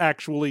this is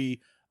actually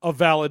a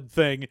valid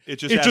thing, It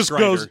just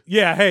goes, Grindr.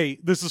 yeah, hey,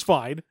 this is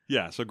fine.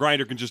 Yeah, so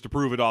Grinder can just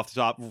approve it off the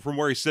top from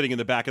where he's sitting in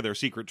the back of their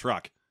secret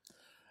truck.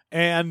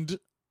 And,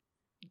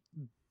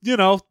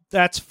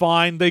 that's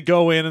fine. They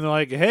go in and they're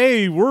like,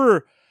 hey,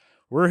 we're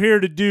here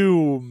to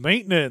do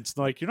maintenance.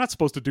 Like, you're not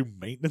supposed to do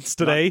maintenance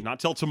today. Not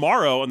till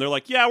tomorrow, and they're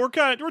like, yeah, we're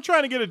trying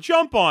to get a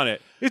jump on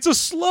it. It's a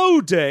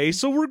slow day,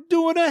 so we're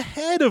doing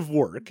ahead of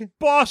work.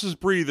 Boss is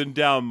breathing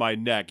down my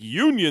neck.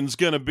 Union's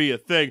gonna be a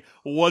thing.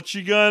 What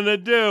you gonna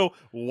do?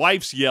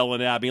 Wife's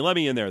yelling at me. Let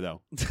me in there,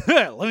 though.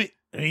 let me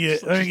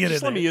get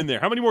Just let me in there.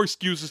 How many more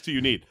excuses do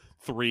you need?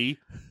 3.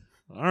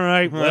 All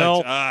right,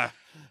 well,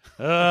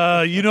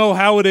 you know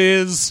how it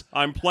is.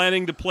 I'm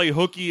planning to play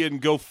hooky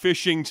and go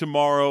fishing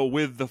tomorrow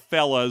with the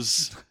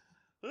fellas.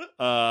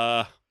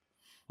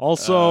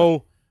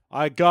 Also,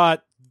 I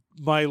got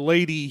my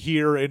lady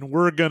here, and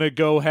we're gonna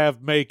go have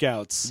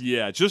makeouts.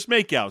 Yeah, just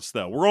makeouts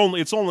though.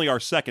 It's only our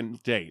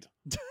second date.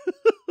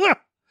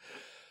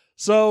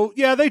 So,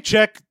 yeah, they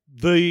check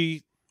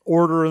the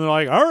order, and they're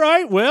like, all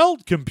right, well,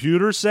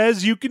 computer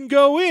says you can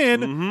go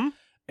in. Mm-hmm.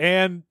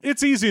 And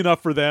it's easy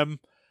enough for them.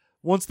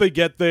 Once they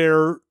get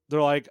there,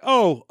 they're like,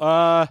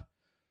 oh,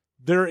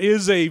 there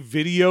is a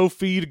video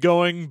feed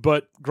going,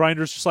 but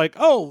Grinder's just like,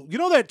 oh, you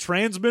know that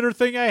transmitter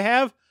thing I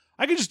have?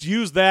 I can just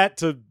use that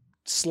to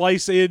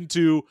slice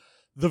into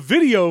the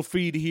video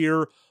feed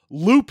here,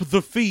 loop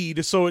the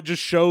feed so it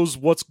just shows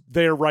what's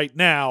there right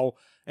now,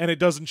 and it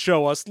doesn't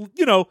show us,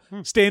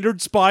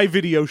 standard spy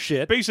video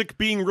shit. Basic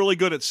being really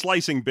good at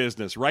slicing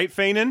business, right,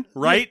 Phanan?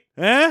 Right?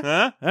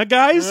 Huh? Huh?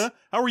 Guys?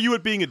 How are you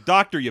at being a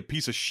doctor, you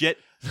piece of shit?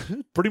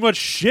 Pretty much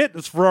shit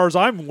as far as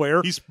I'm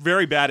aware. He's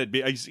very bad at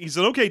he's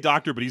an okay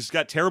doctor, but he's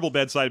got terrible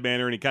bedside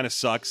manner and he kind of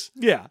sucks.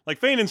 Yeah. Like,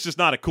 Phanan's just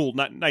not a cool,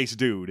 not nice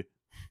dude.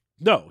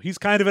 No, he's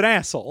kind of an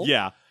asshole.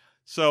 Yeah.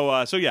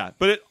 So yeah.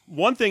 But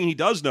one thing he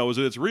does know is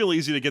that it's real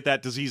easy to get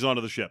that disease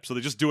onto the ship. So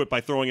they just do it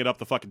by throwing it up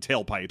the fucking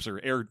tailpipes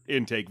or air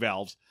intake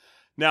valves.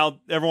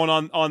 Now, everyone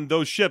on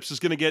those ships is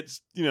going to get,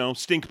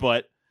 stink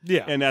butt.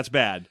 Yeah. And that's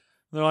bad.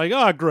 They're like,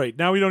 oh, great.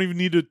 Now we don't even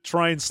need to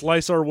try and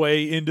slice our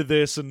way into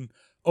this and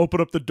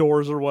open up the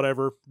doors or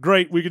whatever.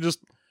 Great. We can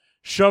just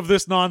shove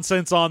this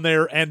nonsense on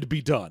there and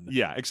be done.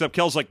 Yeah, except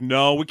Kel's like,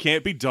 no, we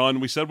can't be done.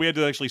 We said we had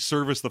to actually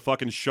service the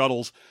fucking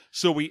shuttles,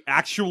 so we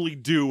actually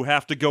do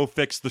have to go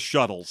fix the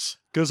shuttles.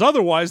 Because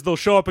otherwise they'll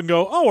show up and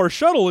go, oh, our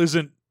shuttle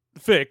isn't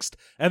fixed,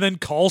 and then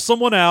call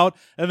someone out,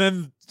 and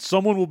then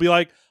someone will be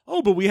like,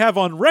 oh, but we have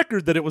on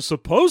record that it was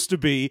supposed to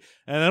be,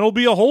 and that'll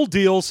be a whole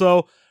deal,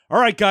 so... all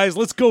right, guys,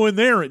 let's go in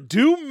there and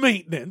do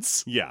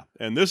maintenance. Yeah,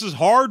 and this is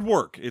hard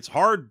work. It's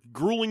hard,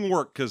 grueling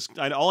work, because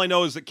all I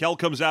know is that Kel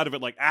comes out of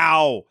it like,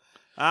 ow,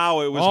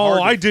 it was hard.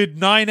 Oh, I did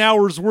 9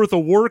 hours worth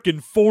of work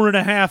in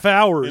 4.5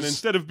 hours. And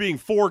instead of being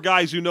 4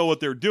 guys who know what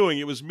they're doing,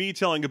 it was me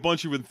telling a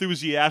bunch of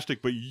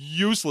enthusiastic but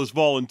useless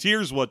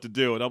volunteers what to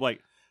do. And I'm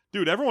like,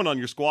 dude, everyone on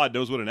your squad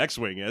knows what an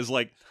X-Wing is.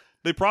 Like,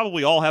 they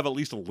probably all have at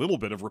least a little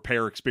bit of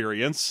repair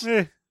experience.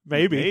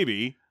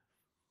 Maybe.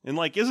 And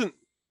like,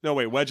 no,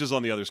 wait, Wedge is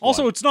on the other squad.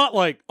 Also, it's not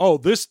like, oh,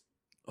 this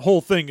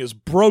whole thing is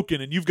broken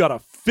and you've got to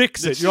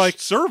fix it. It's You're like,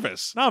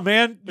 service. nah,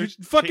 man, you're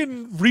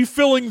fucking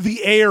refilling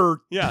the air.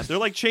 Yeah, they're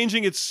like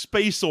changing its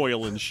space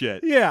oil and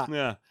shit. Yeah.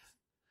 Yeah.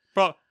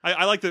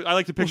 I like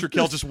to picture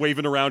Kel just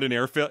waving around an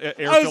air filter.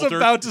 I was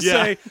about to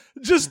say,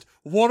 just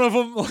one of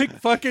them, like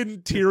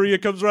fucking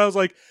Tyria comes around, is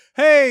like,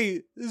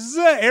 hey, does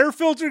the air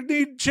filter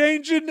need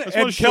changing?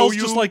 And Kel's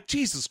just like,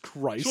 Jesus I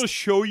Christ. just want to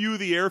show you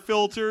the air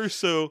filter,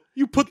 so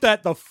You put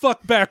that the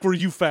fuck back where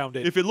you found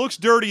it. if it looks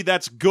dirty,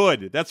 that's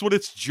good. That's what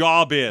its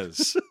job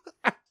is.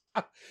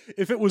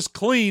 If it was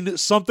clean,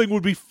 something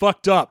would be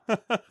fucked up.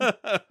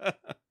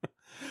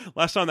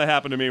 Last time that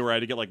happened to me, where I had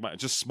to get like my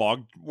just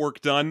smog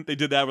work done, they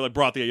did that where they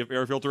brought the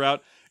air filter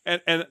out,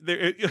 and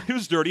it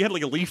was dirty. It had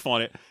like a leaf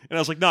on it, and I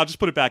was like, "No, just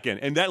put it back in."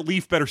 And that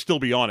leaf better still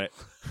be on it.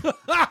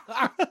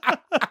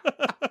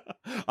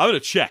 I'm gonna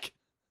check.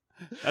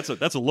 That's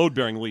a load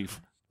bearing leaf.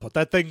 Put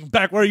that thing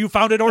back where you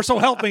found it, or so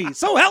help me.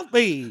 So help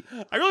me.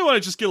 I really want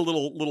to just get a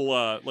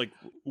little like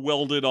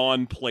welded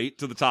on plate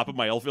to the top of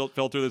my air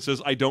filter that says,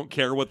 "I don't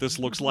care what this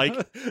looks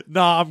like."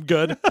 Nah, I'm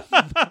good.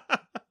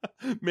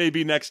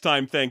 Maybe next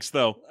time. Thanks,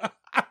 though.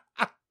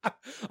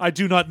 I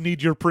do not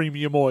need your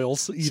premium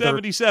oils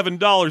either.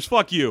 $77.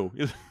 Fuck you.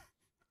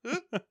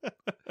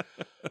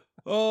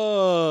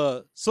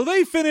 So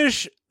they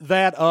finish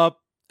that up,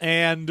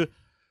 and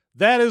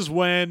that is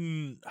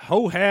when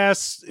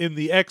Ho-Hass in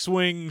the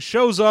X-Wing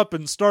shows up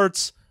and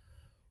starts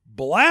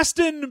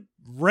blasting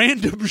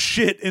random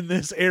shit in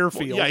this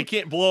airfield. Well, yeah, he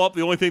can't blow up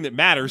the only thing that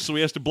matters, so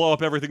he has to blow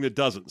up everything that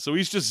doesn't. So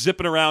he's just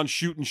zipping around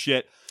shooting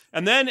shit.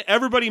 And then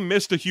everybody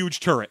missed a huge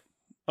turret.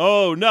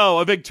 Oh, no,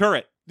 a big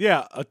turret.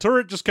 Yeah, a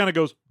turret just kind of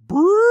goes...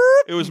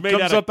 It was made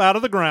comes up out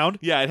of the ground.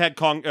 Yeah, it had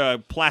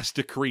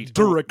plasticrete.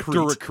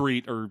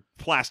 Duracrete or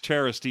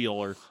plasterasteel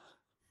or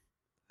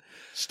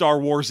Star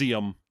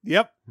Warsium.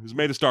 Yep. It was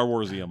made of Star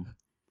Warsium.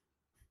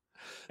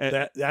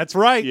 That's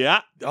right.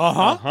 Yeah.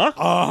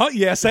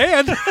 Yes,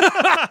 and...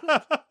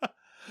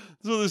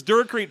 So this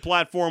Duracrete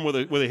platform with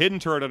a hidden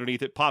turret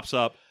underneath it pops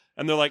up,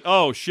 and they're like,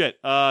 oh, shit.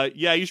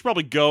 Yeah, you should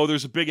probably go.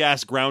 There's a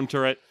big-ass ground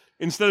turret.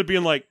 Instead of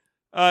being like,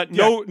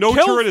 no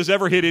turret has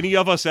ever hit any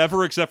of us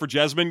ever except for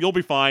Jessamine. You'll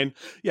be fine.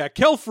 Yeah,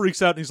 Kel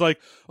freaks out and he's like,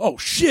 oh,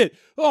 shit.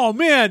 Oh,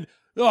 man.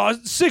 Oh,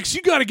 Six,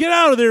 you got to get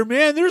out of there,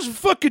 man. There's a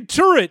fucking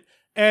turret.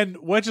 And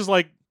Wedge is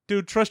like,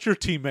 dude, trust your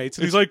teammates.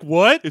 And he's like,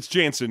 what? It's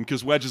Jansen,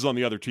 because Wedge is on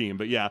the other team.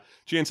 But yeah,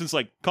 Jansen's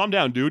like, calm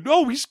down, dude.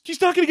 No, he's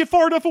not going to get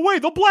far enough away.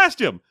 They'll blast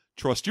him.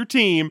 Trust your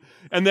team.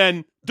 And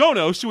then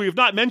Donos, who we have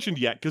not mentioned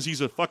yet because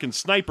he's a fucking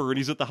sniper and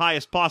he's at the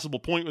highest possible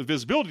point with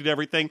visibility and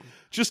everything,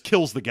 just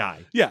kills the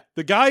guy. Yeah,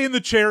 the guy in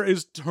the chair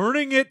is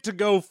turning it to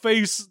go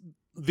face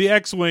the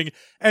X-Wing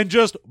and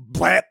just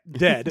blap,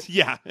 dead.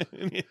 Yeah.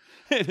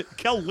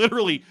 Kel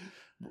literally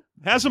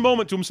has a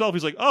moment to himself.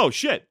 He's like, oh,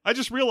 shit. I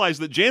just realized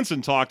that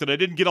Jansen talked and I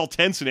didn't get all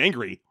tense and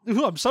angry.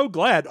 Ooh, I'm so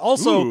glad.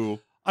 Also,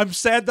 I'm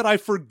sad that I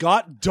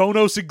forgot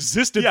Donos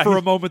existed for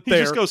a moment there.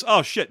 He just goes,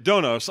 oh, shit,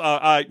 Donos.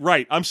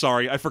 Right, I'm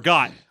sorry. I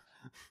forgot.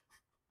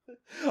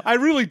 I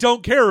really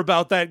don't care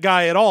about that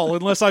guy at all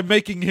unless I'm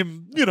making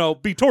him,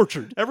 be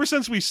tortured. Ever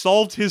since we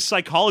solved his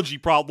psychology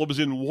problems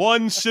in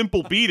one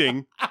simple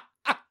beating...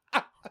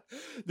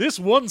 This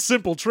one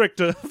simple trick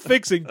to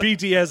fixing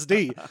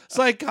PTSD.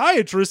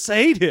 Psychiatrists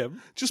hate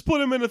him. Just put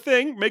him in a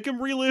thing, make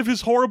him relive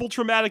his horrible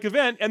traumatic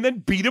event, and then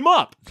beat him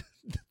up.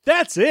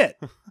 That's it.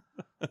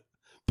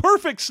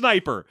 Perfect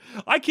sniper.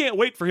 I can't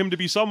wait for him to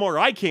be somewhere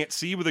I can't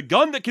see with a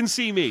gun that can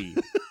see me.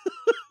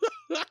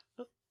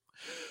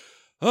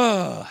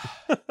 But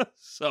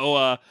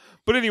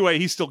anyway,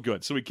 he's still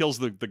good, so he kills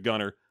the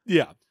gunner.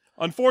 Yeah.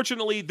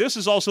 Unfortunately, this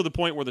is also the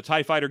point where the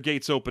TIE fighter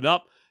gates open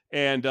up,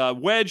 and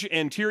Wedge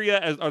and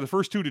Tyria are the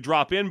first two to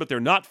drop in, but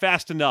they're not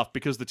fast enough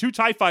because the two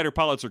TIE fighter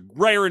pilots are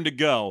raring to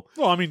go.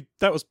 Well, I mean,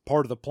 that was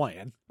part of the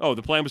plan. Oh,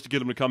 the plan was to get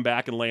them to come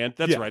back and land?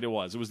 That's right, it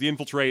was. It was the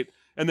infiltrate,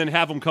 and then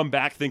have them come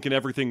back thinking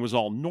everything was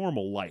all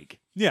normal-like.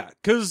 Yeah,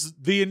 because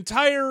the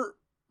entire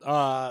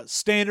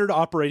standard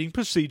operating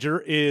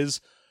procedure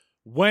is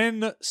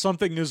when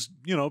something is,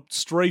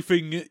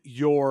 strafing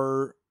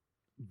your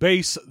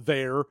base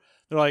there,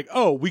 they're like,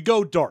 oh, we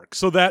go dark.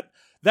 So that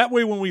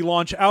way when we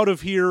launch out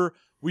of here,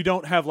 we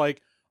don't have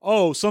like,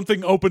 oh,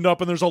 something opened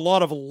up and there's a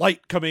lot of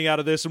light coming out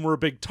of this and we're a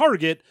big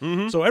target.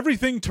 Mm-hmm. So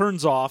everything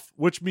turns off,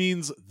 which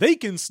means they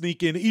can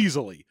sneak in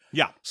easily.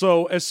 Yeah.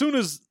 So as soon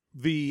as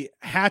the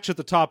hatch at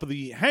the top of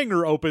the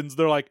hangar opens,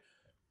 they're like,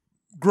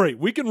 great,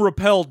 we can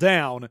rappel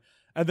down,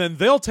 and then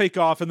they'll take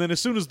off, and then as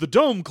soon as the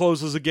dome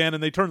closes again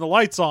and they turn the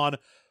lights on,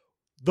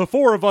 the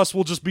four of us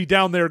will just be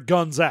down there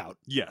guns out.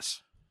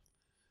 Yes.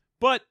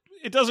 But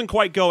it doesn't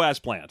quite go as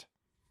planned.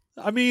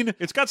 I mean,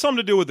 it's got something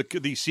to do with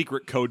the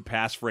secret code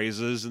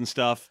passphrases and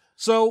stuff.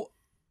 So,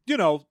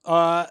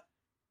 I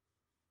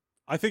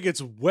think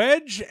it's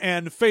Wedge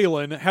and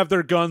Phanan have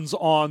their guns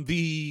on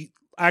the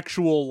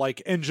actual,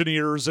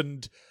 engineers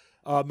and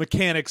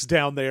mechanics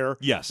down there.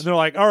 Yes. And they're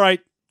like, all right,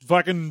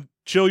 fucking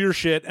chill your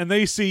shit. And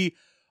they see,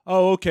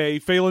 oh, okay,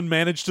 Phanan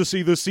managed to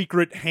see the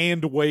secret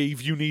hand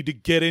wave you need to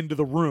get into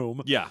the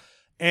room. Yeah.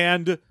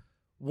 And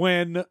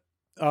when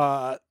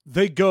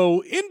they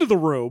go into the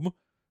room,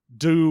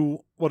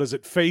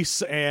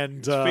 Face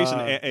and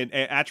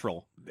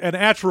Attrell. And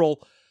Attrell,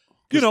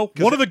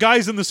 one of the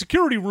guys in the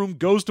security room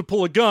goes to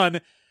pull a gun,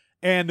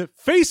 and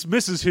Face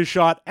misses his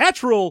shot.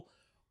 Attrell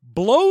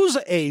blows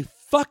a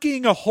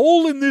fucking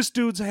hole in this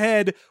dude's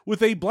head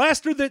with a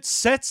blaster that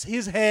sets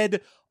his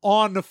head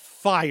on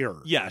fire.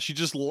 Yeah, she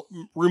just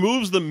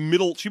removes the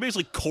middle. She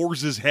basically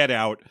cores his head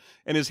out,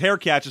 and his hair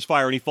catches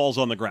fire, and he falls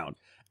on the ground.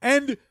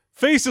 And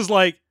Face is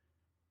like,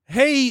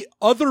 hey,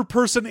 other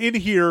person in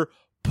here,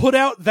 put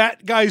out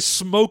that guy's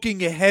smoking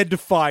head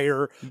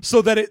fire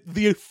so that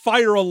the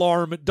fire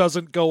alarm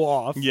doesn't go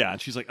off. Yeah,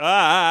 and she's like,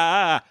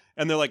 ah.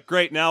 And they're like,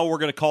 great, now we're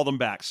going to call them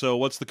back. So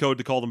what's the code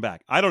to call them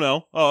back? I don't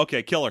know. Oh,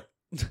 okay, kill her.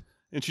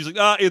 And she's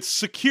like,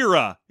 it's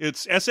Sakira.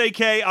 It's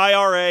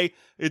Sakira.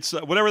 It's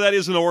whatever that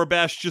is in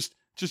Orbesh.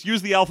 Just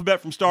use the alphabet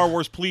from Star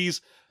Wars,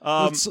 please.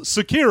 It's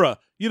Sakira.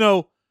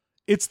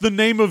 It's the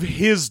name of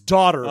his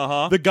daughter.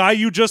 Uh-huh. The guy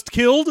you just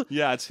killed?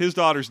 Yeah, it's his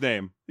daughter's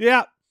name.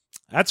 Yeah.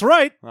 That's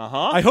right.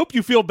 Uh-huh. I hope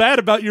you feel bad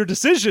about your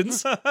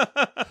decisions.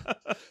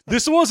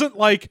 This wasn't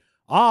like,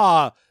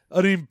 an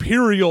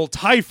Imperial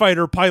TIE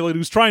fighter pilot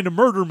who's trying to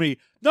murder me.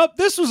 Nope,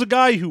 this was a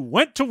guy who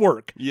went to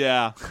work.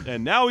 Yeah,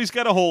 and now he's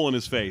got a hole in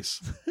his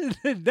face.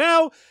 And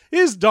now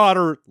his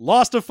daughter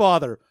lost a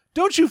father.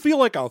 Don't you feel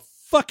like a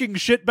fucking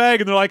shitbag,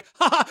 and they're like,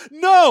 haha,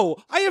 no,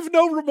 I have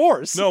no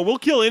remorse. No, we'll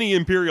kill any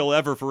Imperial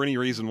ever for any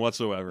reason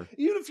whatsoever.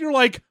 Even if you're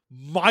like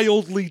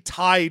mildly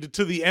tied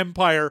to the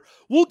Empire,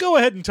 we'll go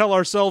ahead and tell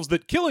ourselves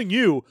that killing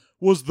you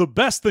was the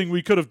best thing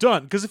we could have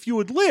done, because if you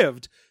had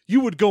lived, you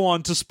would go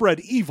on to spread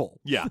evil.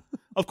 Yeah.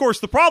 Of course,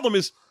 the problem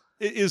is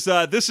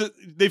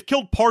they've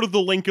killed part of the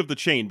link of the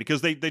chain,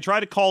 because they try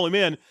to call him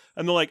in,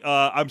 and they're like,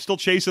 I'm still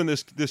chasing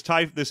this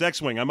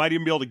X-Wing. I might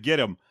even be able to get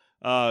him.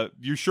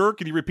 You sure?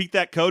 Can you repeat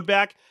that code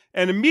back?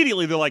 And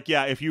immediately they're like,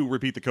 yeah, if you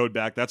repeat the code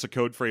back, that's a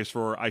code phrase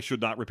for I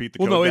should not repeat the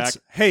code back. It's,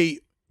 hey,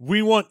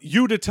 we want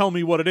you to tell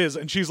me what it is.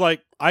 And she's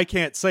like, I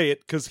can't say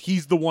it because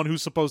he's the one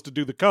who's supposed to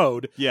do the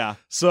code. Yeah.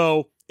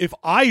 So if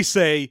I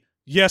say,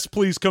 yes,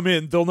 please come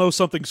in, they'll know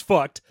something's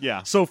fucked.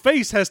 Yeah. So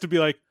Face has to be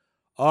like,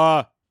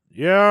 yeah,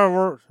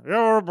 we're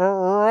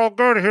all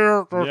good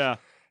here. Yeah.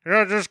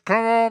 Yeah, just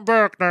come on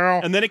back now.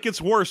 And then it gets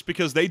worse,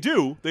 because they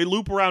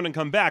loop around and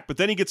come back, but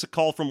then he gets a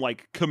call from,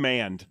 like,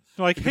 command.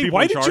 Like, hey,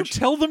 why did you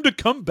tell them to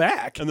come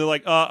back? And they're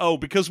like,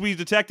 because we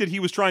detected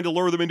he was trying to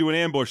lure them into an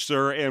ambush,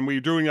 sir, and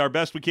we're doing our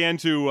best we can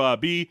to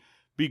be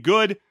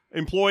good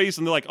employees.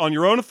 And they're like, on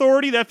your own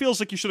authority? That feels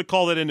like you should have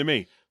called that into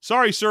me.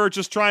 Sorry, sir,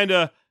 just trying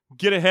to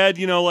get ahead,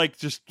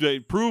 just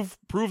prove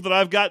that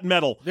I've got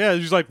metal. Yeah,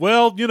 he's like,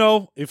 well,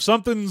 if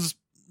something's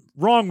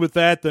wrong with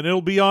that, then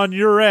it'll be on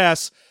your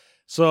ass.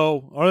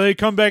 So, are they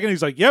come back? And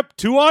he's like, yep,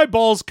 2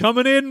 eyeballs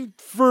coming in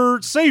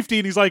for safety.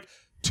 And he's like,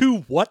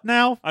 2 what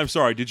now? I'm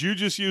sorry, did you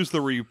just use the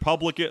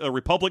Republic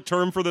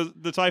term for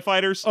the TIE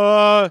fighters?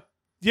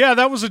 Yeah,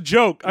 that was a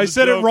joke. I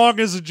said it wrong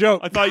as a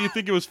joke. I thought you'd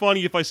think it was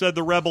funny if I said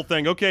the rebel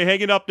thing. Okay,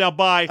 hanging up now,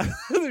 bye.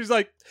 He's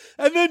like,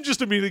 and then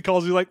just immediately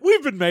calls you like,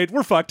 we've been made,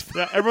 we're fucked.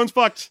 Yeah, everyone's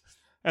fucked.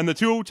 And the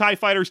 2 TIE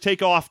fighters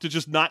take off to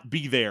just not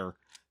be there.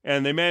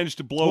 And they manage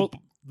to blow... Well,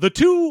 the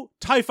 2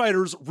 TIE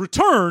fighters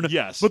return,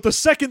 yes, but the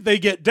second they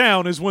get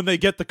down is when they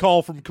get the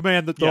call from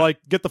command that they're like,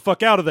 get the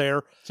fuck out of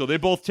there. So they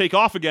both take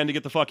off again to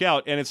get the fuck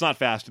out, and it's not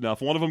fast enough.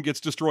 One of them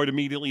gets destroyed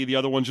immediately, the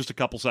other one just a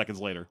couple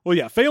seconds later. Well,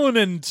 yeah,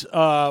 Phalan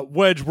and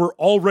Wedge were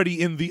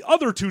already in the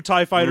other 2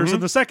 TIE fighters,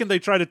 and the second they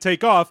try to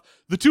take off,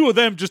 the 2 of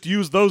them just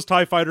use those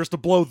TIE fighters to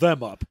blow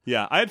them up.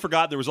 Yeah, I had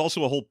forgotten there was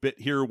also a whole bit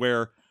here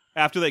where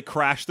after they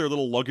crash their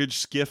little luggage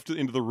skiff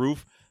into the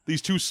roof,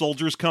 these 2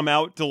 soldiers come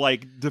out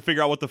to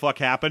figure out what the fuck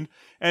happened.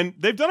 And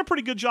they've done a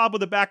pretty good job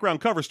with the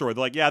background cover story.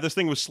 They're like, yeah, this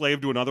thing was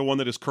slaved to another one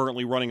that is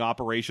currently running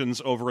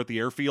operations over at the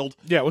airfield.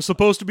 Yeah, it was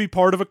supposed to be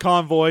part of a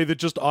convoy that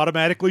just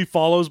automatically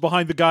follows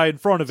behind the guy in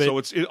front of it. So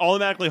it's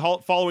automatically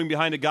following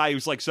behind a guy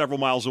who's like several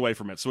miles away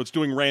from it. So it's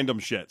doing random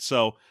shit.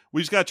 So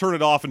we just got to turn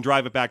it off and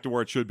drive it back to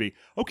where it should be.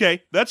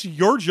 Okay, that's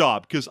your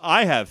job, because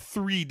I have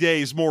 3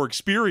 days more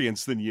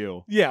experience than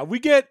you. Yeah, we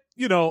get,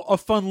 a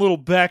fun little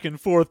back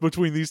and forth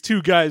between these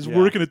 2 guys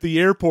working at the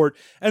airport.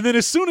 And then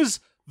as soon as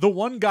the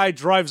one guy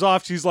drives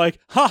off, she's like,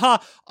 haha,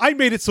 I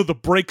made it so the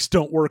brakes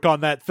don't work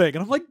on that thing.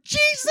 And I'm like,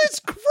 Jesus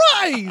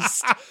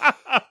Christ!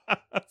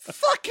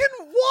 Fucking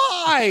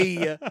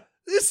why?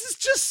 This is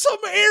just some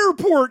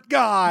airport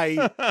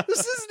guy.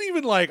 This isn't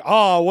even like,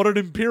 what an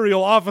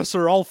Imperial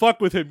officer, I'll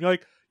fuck with him. You're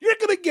like, you're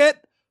gonna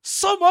get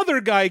some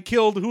other guy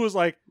killed who was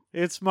like,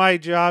 it's my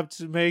job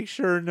to make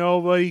sure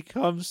nobody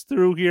comes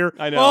through here.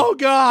 I know. Oh,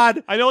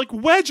 God. I know, like,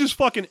 Wedge is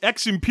fucking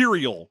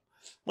ex-Imperial.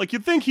 Like,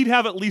 you'd think he'd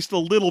have at least a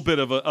little bit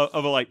of a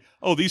like,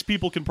 oh, these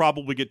people can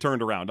probably get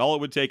turned around. All it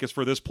would take is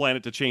for this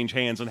planet to change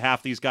hands, and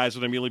half these guys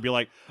would immediately be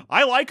like,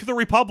 I like the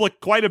Republic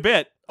quite a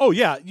bit. Oh,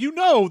 yeah.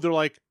 They're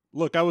like,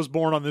 look, I was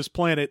born on this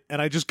planet,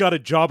 and I just got a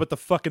job at the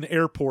fucking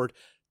airport.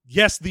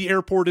 Yes, the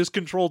airport is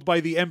controlled by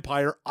the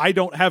Empire. I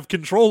don't have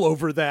control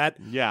over that.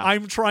 Yeah.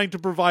 I'm trying to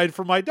provide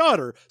for my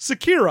daughter,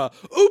 Sakira.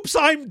 Oops,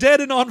 I'm dead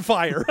and on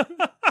fire.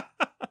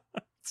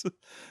 It's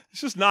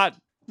just not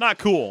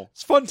cool.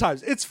 It's fun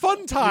times. It's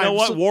fun times. You know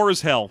what? War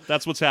is hell.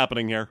 That's what's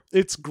happening here.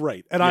 It's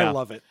great, and I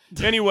love it.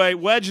 Anyway,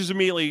 Wedge is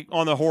immediately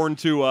on the horn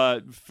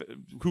to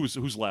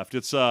who's left.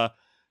 It's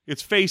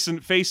Face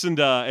and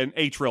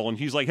Atrill, and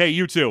he's like, hey,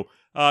 you two,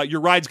 your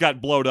ride's got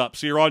blowed up,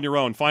 so you're on your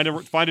own. Find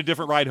a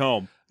different ride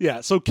home.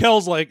 Yeah, so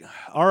Kel's like,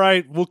 all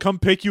right, we'll come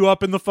pick you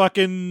up in the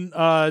fucking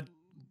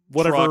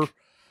whatever. Truck.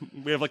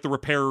 We have like the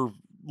repair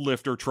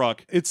lifter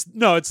truck. It's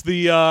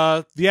the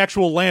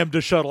actual Lambda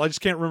shuttle. I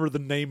just can't remember the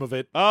name of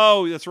it.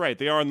 Oh, that's right.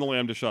 They are in the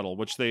Lambda shuttle,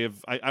 which they have.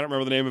 I don't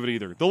remember the name of it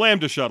either. The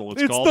Lambda shuttle.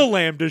 It's called the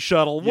Lambda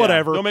shuttle.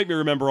 Whatever. Don't make me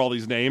remember all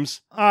these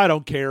names. I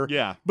don't care.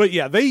 Yeah, but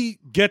yeah, they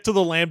get to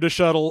the Lambda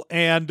shuttle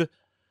and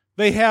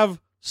they have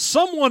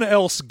someone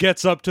else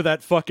gets up to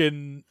that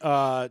fucking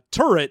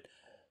turret.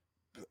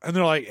 And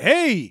they're like,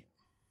 hey,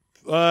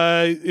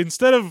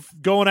 instead of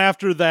going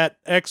after that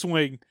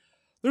X-Wing,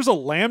 there's a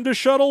Lambda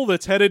shuttle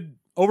that's headed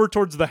over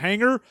towards the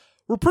hangar.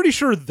 We're pretty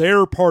sure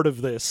they're part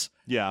of this.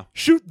 Yeah.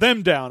 Shoot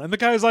them down. And the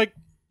guy's like,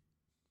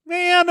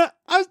 man,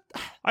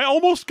 I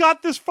almost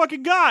got this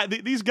fucking guy.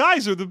 These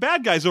guys are the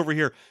bad guys over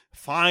here.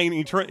 Fine.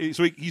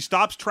 He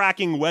stops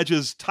tracking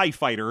Wedge's TIE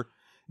fighter.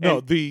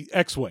 No, the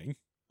X-Wing.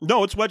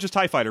 No, it's Wedge's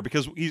TIE fighter,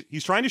 because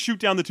he's trying to shoot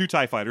down the 2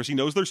 TIE fighters. He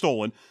knows they're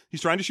stolen. He's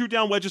trying to shoot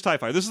down Wedge's TIE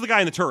fighter. This is the guy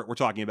in the turret we're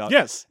talking about.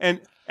 Yes.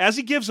 And As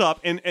he gives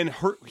up and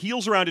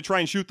heels around to try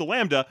and shoot the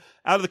Lambda,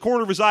 out of the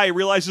corner of his eye, he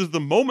realizes the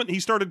moment he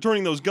started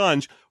turning those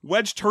guns,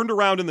 Wedge turned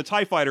around in the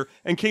TIE Fighter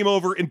and came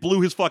over and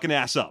blew his fucking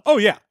ass up. Oh,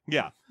 yeah.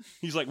 Yeah.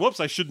 He's like, whoops,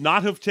 I should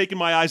not have taken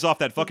my eyes off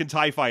that fucking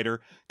TIE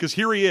Fighter, because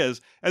here he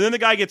is. And then the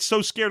guy gets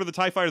so scared of the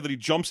TIE Fighter that he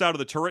jumps out of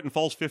the turret and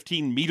falls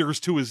 15 meters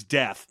to his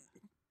death.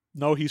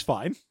 No, he's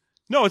fine.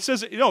 No, it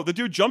says, no, the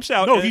dude jumps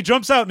out. No, he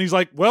jumps out and he's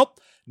like, well,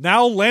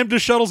 now Lambda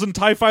shuttles and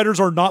TIE Fighters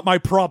are not my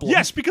problem.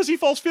 Yes, because he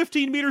falls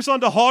 15 meters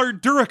onto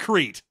hard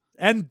Duracrete.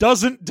 And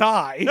doesn't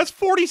die. That's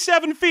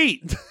 47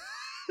 feet.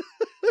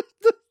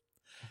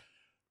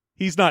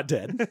 He's not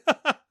dead.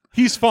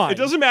 He's fine. It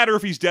doesn't matter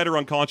if he's dead or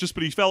unconscious,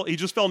 but he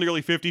just fell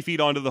nearly 50 feet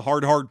onto the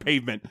hard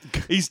pavement.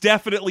 He's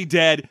definitely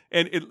dead,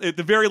 and at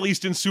the very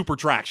least in super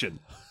traction.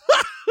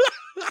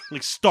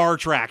 Like star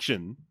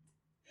traction.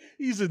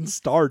 He's in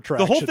star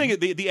traction. The whole thing,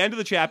 the end of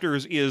the chapter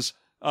is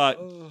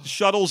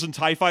shuttles and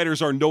TIE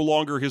Fighters are no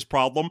longer his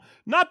problem.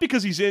 Not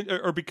because he's in,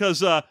 or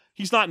because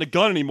he's not in a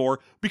gun anymore,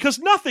 because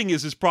nothing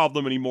is his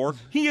problem anymore.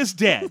 He is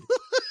dead.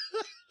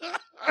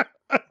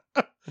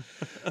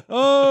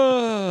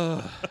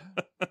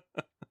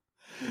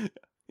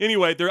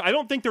 Anyway, I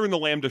don't think they're in the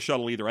Lambda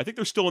shuttle either. I think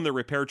they're still in their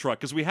repair truck,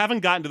 because we haven't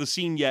gotten to the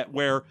scene yet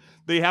where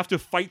they have to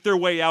fight their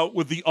way out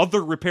with the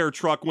other repair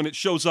truck when it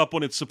shows up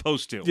when it's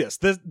supposed to. Yes,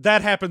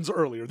 that happens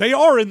earlier. They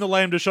are in the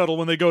Lambda shuttle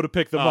when they go to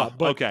pick them up.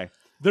 But okay.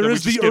 There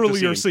is the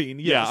earlier scene.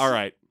 Yes. Yeah, all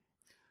right.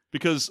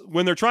 Because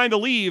when they're trying to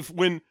leave,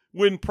 when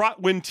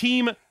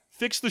Team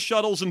Fix the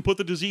Shuttles and Put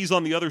the Disease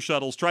on the Other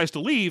Shuttles tries to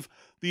leave,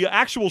 the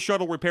actual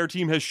shuttle repair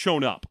team has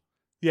shown up.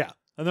 Yeah.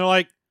 And they're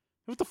like,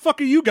 what the fuck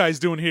are you guys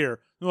doing here?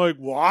 They're like,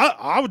 well,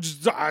 I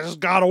just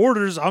got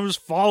orders. I'm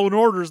just following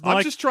orders.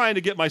 I'm just trying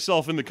to get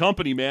myself in the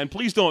company, man.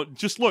 Please don't.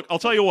 Just look, I'll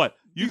tell you what.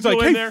 You He's go like,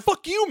 in hey, there.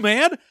 fuck you,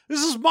 man.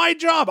 This is my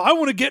job. I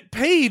want to get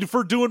paid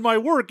for doing my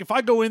work. If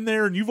I go in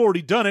there and you've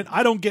already done it,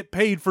 I don't get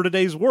paid for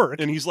today's work.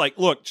 And he's like,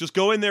 look, just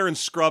go in there and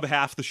scrub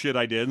half the shit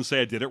I did and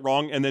say I did it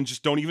wrong, and then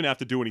just don't even have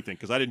to do anything,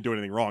 because I didn't do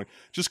anything wrong.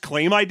 Just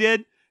claim I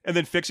did, and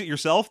then fix it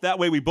yourself. That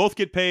way we both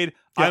get paid.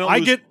 Yeah,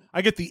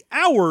 I get the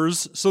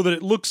hours so that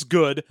it looks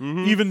good,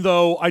 even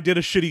though I did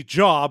a shitty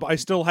job. I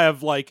still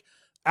have, like,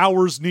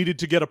 hours needed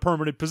to get a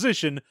permanent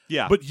position.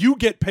 Yeah. But you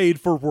get paid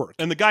for work.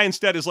 And the guy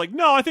instead is like,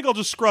 no, I think I'll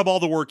just scrub all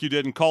the work you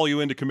did and call you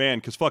into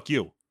command, because fuck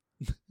you.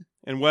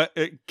 And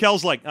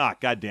Kel's like,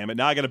 God damn it,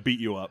 now I gotta beat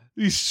you up.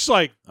 He's just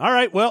like, all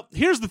right, well,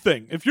 here's the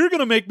thing. If you're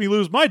gonna make me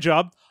lose my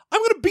job, I'm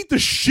going to beat the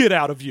shit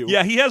out of you.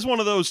 Yeah, he has one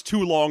of those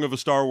too long of a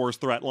Star Wars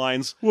threat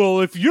lines. Well,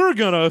 if you're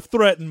going to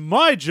threaten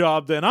my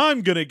job, then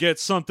I'm going to get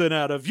something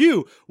out of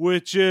you,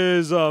 which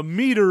is a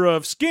meter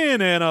of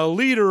skin and a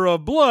liter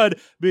of blood,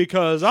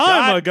 because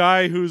I'm a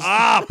guy who's...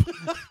 Stop!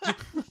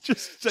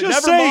 just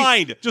never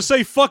mind. Just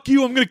say, fuck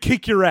you, I'm going to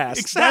kick your ass.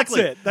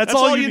 Exactly. That's it. That's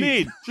all you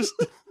need. Just...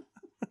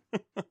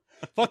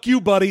 Fuck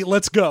you, buddy.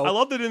 Let's go. I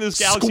love that in this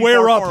galaxy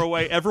far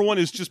away, everyone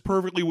is just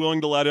perfectly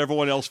willing to let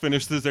everyone else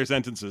finish their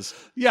sentences.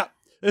 Yeah.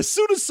 As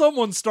soon as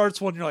someone starts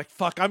one, you're like,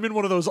 fuck, I'm in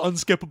one of those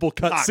unskippable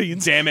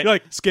cutscenes. Damn it. You're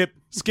like, skip.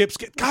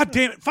 God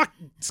damn it. Fuck.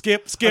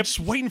 Skip. I'm just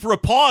waiting for a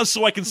pause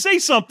so I can say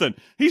something.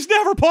 He's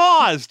never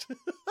paused.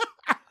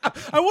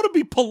 I want to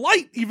be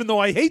polite, even though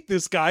I hate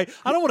this guy.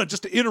 I don't want to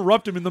just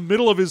interrupt him in the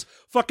middle of his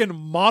fucking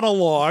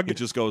monologue. It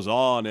just goes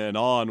on and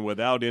on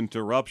without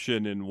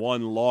interruption in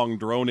one long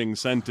droning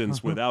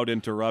sentence without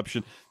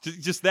interruption.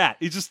 Just that.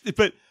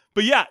 But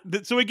yeah,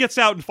 so he gets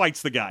out and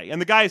fights the guy.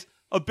 And the guy's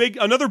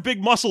another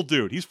big muscle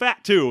dude. He's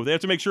fat too. They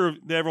have to make sure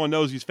that everyone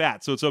knows he's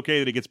fat, so it's okay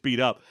that he gets beat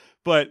up.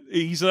 But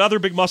he's another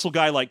big muscle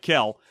guy like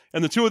Kel,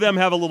 and the two of them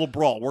have a little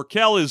brawl where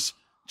Kel is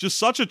just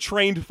such a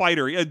trained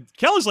fighter.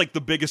 Kel is like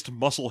the biggest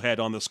muscle head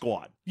on the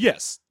squad.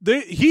 Yes,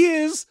 he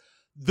is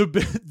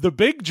the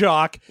big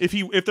jock.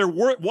 If there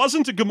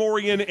wasn't a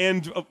Gamorrean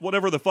and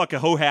whatever the fuck a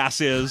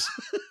Hohass is.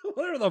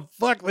 Whatever the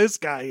fuck this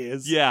guy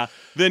is. Yeah,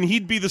 then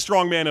he'd be the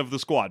strong man of the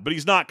squad. But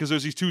he's not, because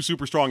there's these two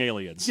super strong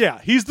aliens. Yeah,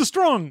 he's the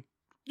strong,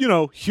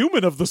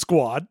 human of the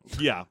squad.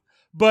 Yeah.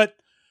 But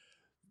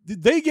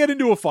they get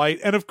into a fight,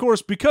 and of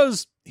course,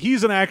 because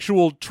he's an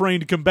actual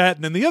trained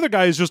combatant, and the other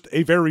guy is just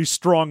a very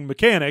strong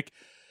mechanic,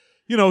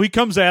 he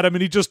comes at him,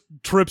 and he just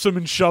trips him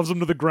and shoves him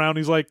to the ground.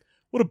 He's like,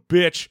 what a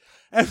bitch.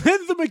 And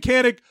then the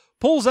mechanic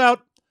pulls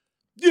out,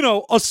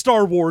 a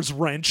Star Wars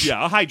wrench.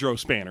 Yeah, a hydro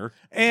spanner.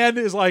 And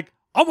is like,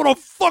 I'm gonna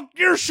fuck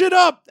your shit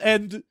up,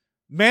 and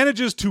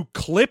manages to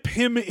clip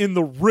him in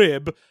the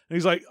rib. And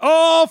he's like,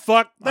 oh,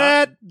 fuck,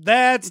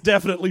 that's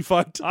definitely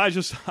fucked. I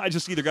just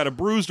either got a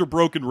bruised or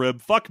broken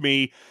rib. Fuck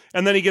me.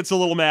 And then he gets a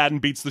little mad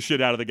and beats the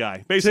shit out of the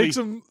guy. Basically, takes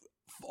him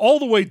all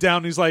the way down.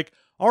 And he's like,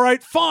 all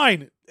right,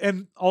 fine.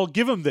 And I'll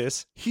give him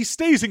this. He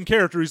stays in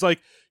character. He's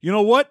like, you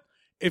know what?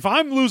 If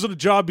I'm losing a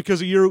job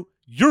because of you,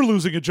 you're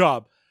losing a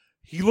job.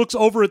 He looks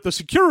over at the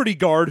security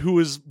guard who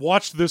has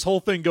watched this whole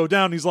thing go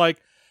down. He's like,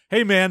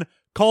 hey, man,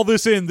 call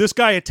this in. This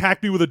guy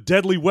attacked me with a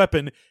deadly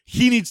weapon.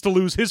 He needs to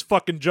lose his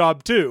fucking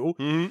job too.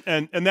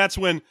 Mm-hmm. And that's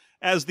when,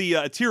 as the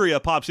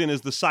Tyria pops in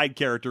as the side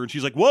character, and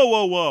she's like,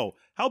 whoa.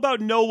 How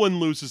about no one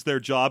loses their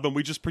job and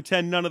we just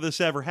pretend none of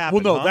this ever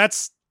happened? Well, no, huh?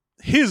 that's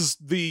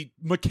the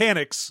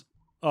mechanics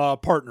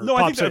partner. No,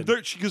 I pops think in.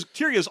 because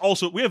Tyrion's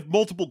also, we have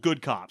multiple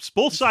good cops.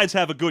 Both sides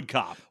have a good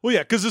cop. Well,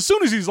 yeah, because as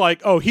soon as he's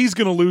like, oh, he's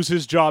going to lose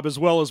his job as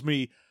well as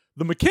me,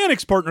 the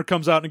mechanics partner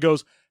comes out and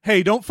goes,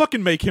 hey, don't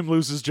fucking make him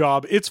lose his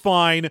job. It's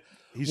fine.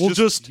 He's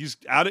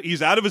out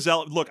of his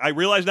element. Look, I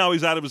realize now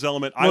he's out of his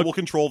element. I will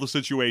control the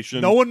situation.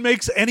 No one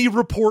makes any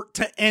report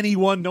to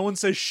anyone. No one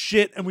says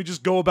shit, and we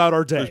just go about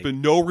our day. There's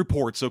been no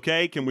reports,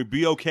 okay? Can we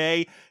be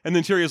okay? And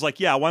then Tyrion's like,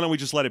 yeah, why don't we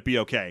just let it be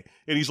okay?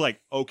 And he's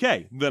like,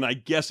 okay, then I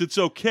guess it's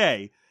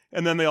okay.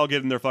 And then they all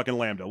get in their fucking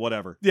lambda,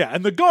 whatever. Yeah,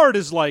 and the guard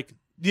is like,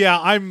 yeah,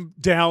 I'm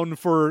down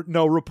for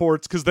no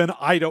reports because then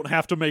I don't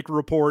have to make a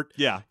report.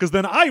 Yeah. Because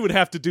then I would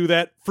have to do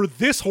that for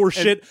this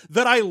horseshit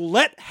that I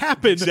let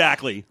happen.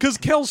 Exactly. Because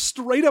Kel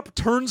straight up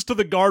turns to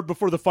the guard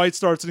before the fight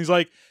starts and he's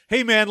like,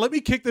 hey man, let me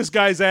kick this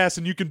guy's ass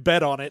and you can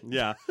bet on it.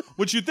 Yeah.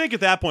 Which you'd think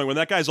at that point, when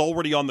that guy's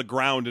already on the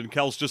ground and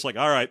Kel's just like,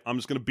 all right, I'm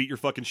just going to beat your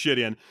fucking shit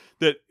in,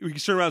 that we can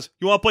turn around and say,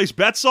 you want to place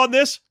bets on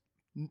this?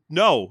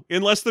 No.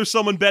 Unless there's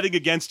someone betting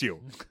against you.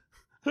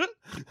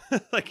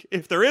 Like,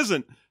 if there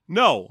isn't,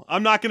 no,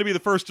 I'm not going to be the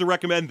first to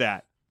recommend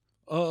that.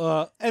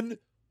 And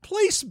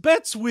place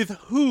bets with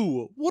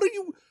who? What are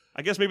you...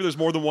 I guess maybe there's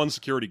more than one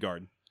security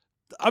guard.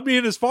 I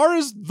mean, as far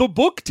as the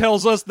book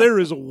tells us, there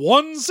is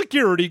one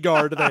security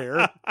guard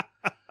there.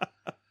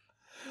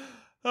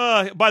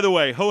 By the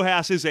way,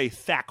 Hohass is a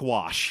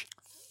Thakwash.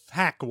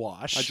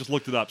 Thakwash. I just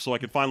looked it up so I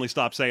could finally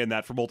stop saying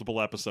that for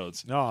multiple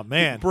episodes. Oh,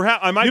 man.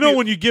 Perhaps I might.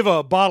 When you give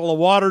a bottle of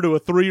water to a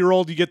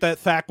 3-year-old, you get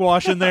that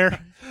Thakwash in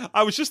there?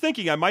 I was just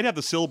thinking I might have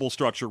the syllable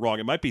structure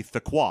wrong. It might be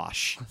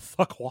Thakwash.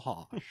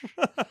 Thakwash.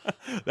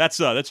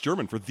 That's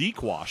German for the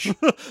quash.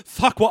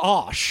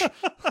 Thakwash.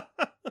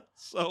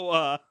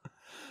 So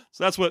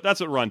that's what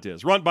Runt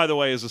is. Runt, by the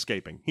way, is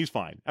escaping. He's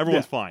fine.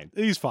 Everyone's fine.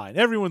 He's fine.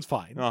 Everyone's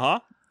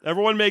fine.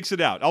 Everyone makes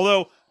it out.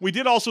 Although we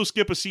did also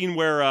skip a scene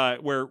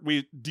where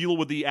we deal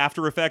with the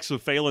after effects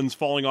of Phelan's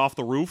falling off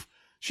the roof.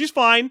 She's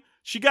fine.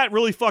 She got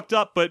really fucked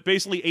up, but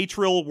basically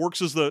Atrill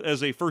works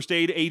as a first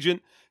aid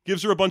agent,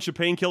 gives her a bunch of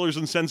painkillers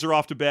and sends her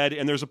off to bed.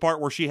 And there's a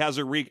part where she has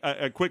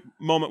a quick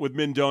moment with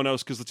Min Donos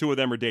because the two of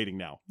them are dating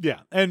now.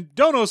 Yeah, and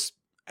Donos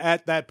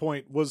at that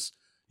point was,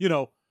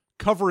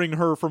 covering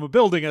her from a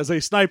building as a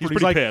sniper. He's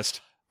pretty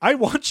pissed. I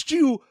watched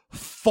you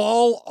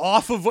fall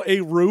off of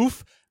a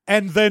roof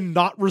and then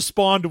not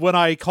respond when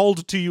I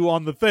called to you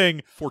on the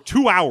thing. For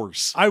 2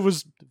 hours. I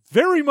was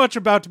very much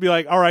about to be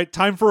like, all right,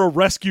 time for a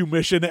rescue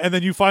mission. And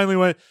then you finally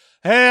went,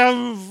 hey,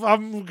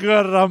 I'm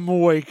good. I'm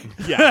awake.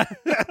 Yeah.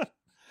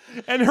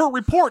 And her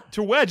report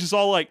to Wedge is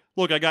all like,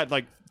 look, I got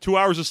like 2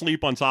 hours of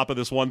sleep on top of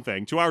this one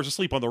thing, 2 hours of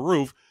sleep on the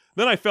roof.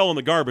 Then I fell in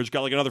the garbage,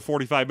 got like another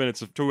 45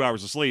 minutes of 2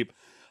 hours of sleep.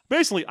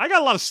 Basically, I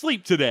got a lot of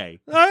sleep today.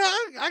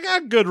 I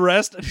got good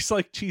rest. And he's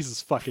like,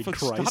 Jesus fucking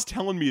Christ. Stop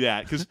telling me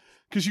that,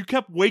 because you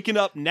kept waking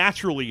up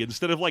naturally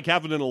instead of like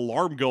having an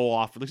alarm go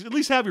off. At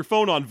least have your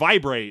phone on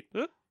vibrate.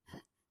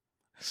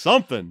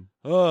 Something.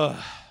 But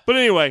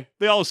anyway,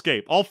 they all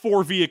escape. All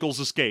 4 vehicles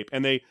escape,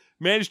 and they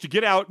manage to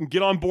get out and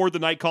get on board the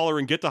Nightcaller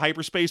and get to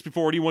hyperspace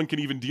before anyone can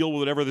even deal with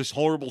whatever this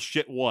horrible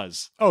shit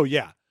was. Oh,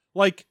 yeah.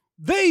 Like,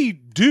 they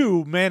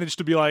do manage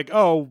to be like,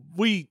 oh,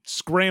 we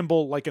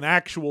scramble like an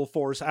actual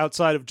force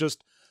outside of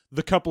just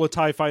the couple of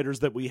TIE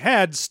fighters that we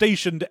had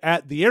stationed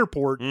at the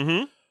airport.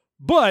 Mm-hmm.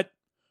 But,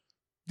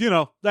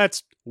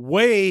 that's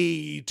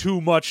way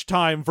too much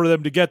time for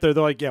them to get there.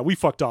 They're like, yeah, we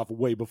fucked off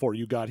way before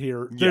you got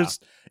here. Yeah.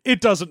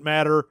 It doesn't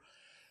matter.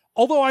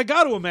 Although I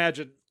got to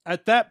imagine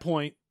at that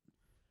point,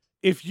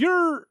 if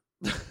you're...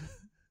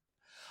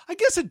 I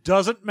guess it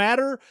doesn't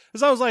matter.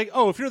 Because I was like,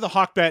 oh, if you're the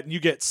Hawkbat and you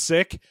get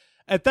sick...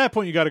 At that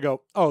point, you got to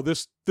go, oh,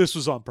 this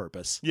was on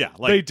purpose. Yeah.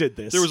 Like, they did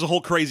this. There was a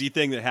whole crazy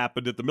thing that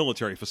happened at the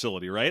military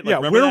facility, right?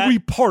 Like, where we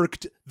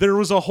parked, there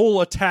was a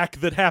whole attack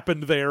that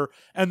happened there,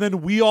 and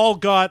then we all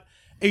got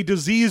a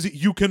disease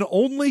you can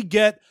only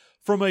get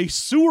from a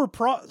sewer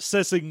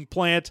processing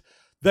plant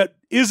that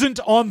isn't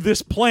on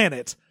this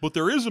planet. But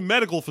there is a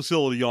medical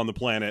facility on the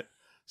planet,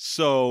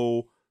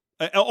 so...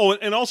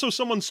 and also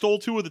someone stole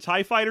 2 of the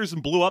TIE fighters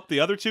and blew up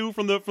the other 2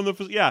 from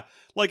the... Yeah,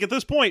 like at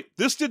this point,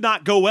 this did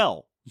not go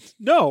well.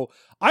 No,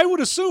 I would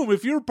assume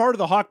if you're part of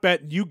the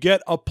Hawkbat and you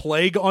get a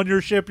plague on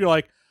your ship, you're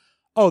like,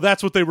 oh,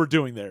 that's what they were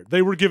doing there.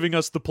 They were giving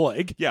us the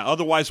plague. Yeah,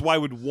 otherwise why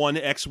would one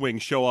X-Wing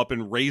show up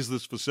and raise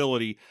this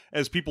facility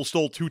as people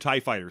stole 2 TIE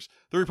fighters?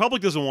 The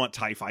Republic doesn't want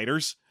TIE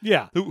fighters.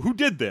 Yeah. Who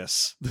did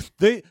this?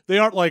 They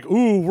aren't like,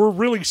 ooh, we're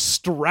really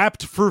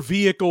strapped for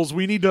vehicles.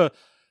 We need to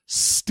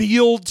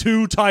steal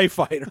 2 TIE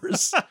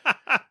fighters.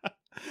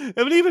 I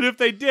mean, even if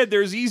they did,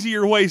 there's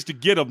easier ways to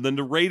get them than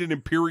to raid an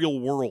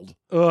Imperial world.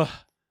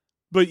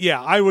 But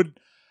yeah, I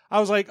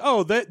was like,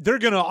 oh, they're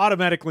going to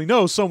automatically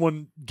know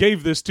someone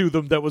gave this to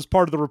them that was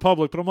part of the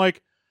Republic. But I'm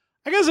like,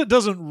 I guess it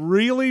doesn't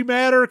really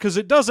matter because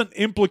it doesn't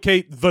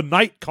implicate the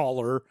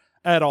Nightcaller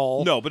at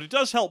all. No, but it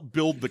does help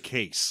build the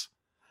case.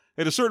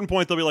 At a certain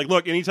point, they'll be like,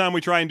 look, anytime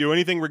we try and do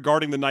anything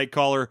regarding the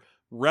Nightcaller,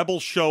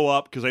 rebels show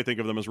up, because I think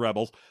of them as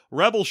rebels.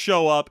 Rebels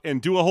show up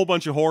and do a whole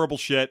bunch of horrible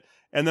shit,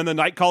 And then the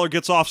Nightcaller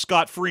gets off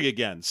scot-free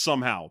again,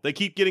 somehow. They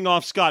keep getting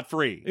off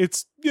scot-free.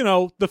 It's,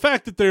 the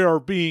fact that they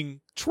are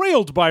being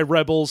trailed by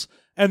rebels,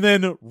 and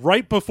then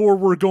right before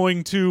we're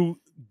going to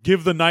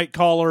give the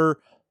Nightcaller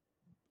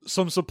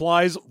some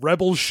supplies,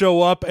 rebels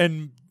show up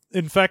and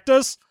infect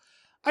us.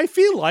 I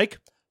feel like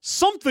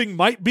something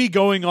might be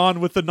going on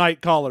with the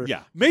Nightcaller.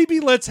 Yeah. Maybe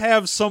let's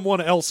have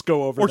someone else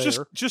go over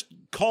there. Or just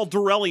call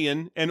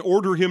Dorellian and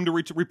order him to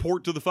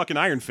report to the fucking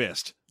Iron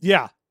Fist.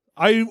 Yeah.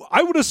 I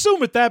would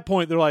assume at that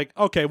point they're like,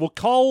 okay, we'll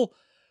call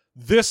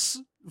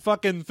this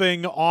fucking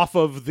thing off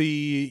of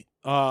the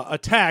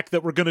attack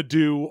that we're going to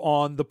do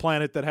on the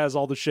planet that has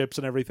all the ships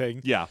and everything.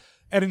 Yeah.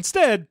 And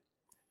instead,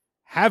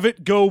 have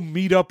it go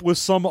meet up with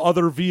some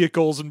other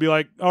vehicles and be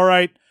like, all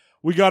right,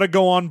 we got to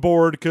go on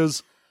board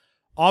because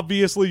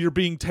obviously you're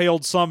being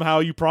tailed somehow.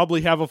 You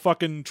probably have a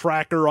fucking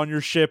tracker on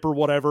your ship or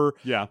whatever.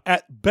 Yeah.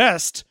 At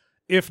best,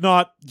 if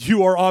not,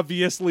 you are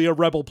obviously a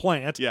rebel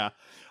plant. Yeah.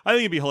 I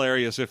think it'd be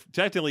hilarious if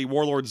technically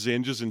Warlord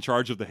Zinj is in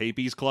charge of the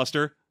Hapes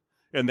cluster,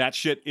 and that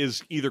shit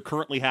is either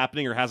currently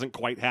happening or hasn't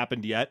quite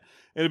happened yet.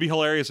 And it'd be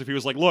hilarious if he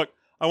was like, look,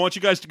 I want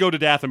you guys to go to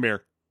Dathomir.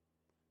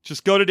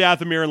 Just go to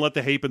Dathomir and let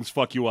the Hapens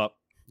fuck you up.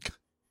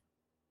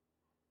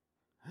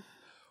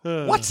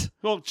 What?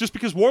 Well, just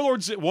because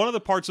Warlords, one of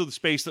the parts of the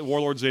space that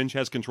Warlord Zinj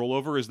has control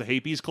over is the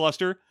Hapes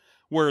cluster,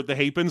 where the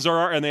Hapens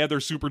are, and they have their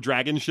super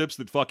dragon ships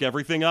that fuck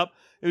everything up.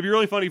 It'd be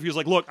really funny if he was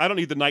like, look, I don't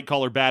need the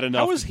Nightcaller bad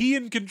enough. How is he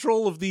in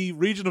control of the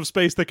region of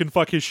space that can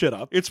fuck his shit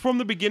up? It's from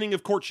the beginning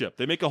of Courtship.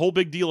 They make a whole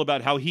big deal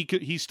about how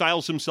he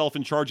styles himself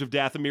in charge of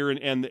Dathomir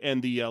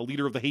and the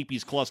leader of the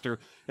Hapes cluster,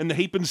 and the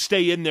Hapens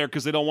stay in there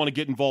because they don't want to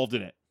get involved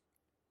in it.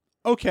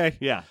 Okay.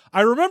 Yeah.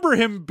 I remember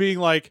him being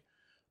like,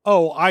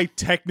 oh, I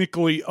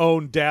technically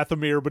own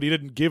Dathomir, but he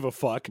didn't give a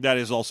fuck. That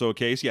is also a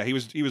case. Yeah, he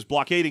was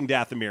blockading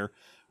Dathomir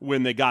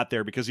when they got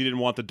there because he didn't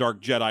want the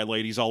Dark Jedi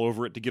ladies all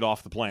over it to get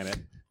off the planet.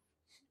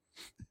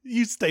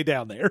 You stay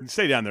down there.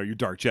 Stay down there, you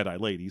Dark Jedi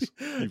ladies.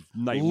 You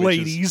night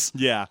Ladies. witches.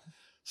 Yeah.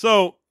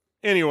 So,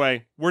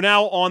 anyway, we're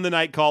now on the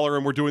Nightcaller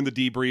and we're doing the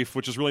debrief,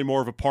 which is really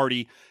more of a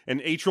party. And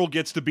Atril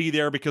gets to be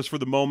there because for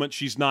the moment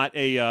she's not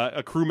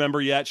a crew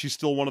member yet. She's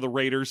still one of the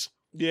Raiders.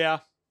 Yeah.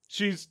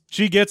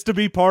 She gets to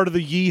be part of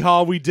the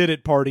yeehaw we did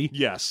it party.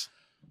 Yes.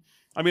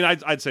 I mean,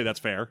 I'd say that's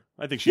fair.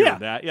 I think she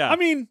earned that. Yeah. I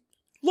mean,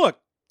 look,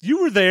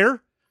 you were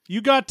there.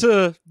 You got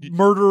to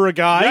murder a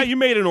guy. Yeah, you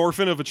made an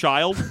orphan of a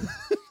child.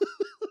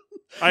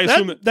 I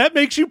assume that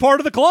makes you part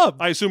of the club.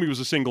 I assume he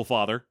was a single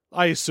father.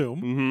 I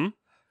assume. Mm-hmm.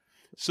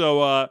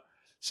 So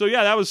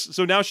yeah, that was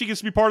so now she gets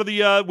to be part of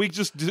the we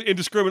just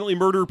indiscriminately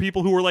murder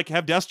people who are like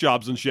have desk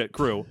jobs and shit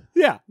crew.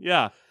 Yeah.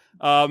 Yeah.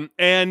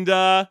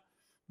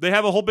 They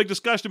have a whole big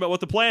discussion about what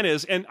the plan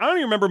is, and I don't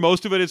even remember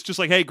most of it. It's just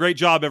like, hey, great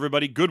job,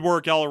 everybody. Good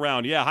work all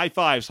around. Yeah, high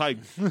fives.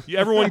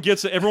 Everyone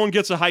gets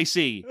a high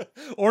C.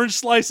 Orange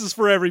slices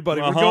for everybody.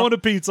 We're going to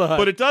Pizza Hut.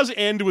 But it does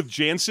end with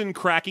Jansen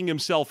cracking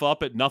himself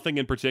up at nothing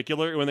in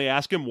particular. When they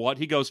ask him what,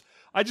 he goes,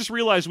 I just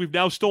realized we've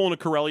now stolen a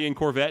Corellian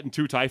Corvette and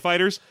 2 TIE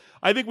fighters.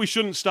 I think we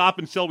shouldn't stop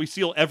until we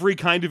steal every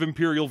kind of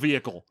Imperial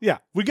vehicle. Yeah,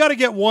 we got to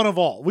get one of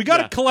all. We got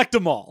to collect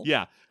them all.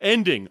 Yeah,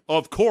 ending,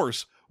 of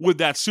course, with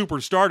that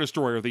Super Star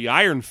Destroyer, the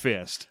Iron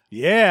Fist.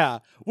 Yeah,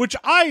 which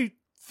I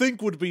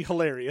think would be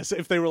hilarious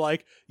if they were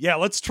like, yeah,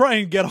 let's try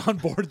and get on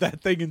board that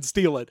thing and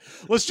steal it.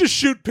 Let's just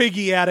shoot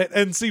Piggy at it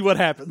and see what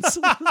happens.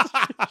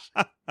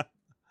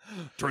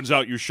 Turns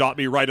out you shot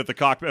me right at the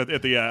cockpit,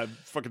 at the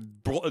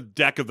fucking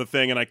deck of the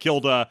thing, and I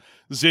killed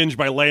Zinj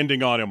by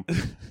landing on him.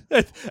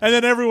 And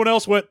then everyone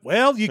else went,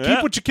 well, you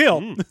keep what you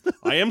kill.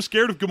 I am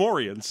scared of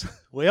Gamorreans.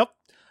 Well,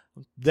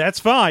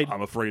 that's fine.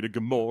 I'm afraid of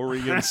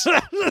Gamorreans.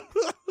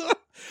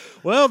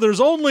 Well, there's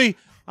only,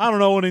 I don't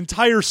know, an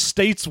entire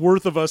state's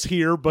worth of us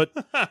here, but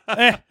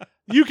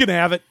you can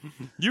have it.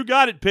 You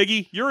got it,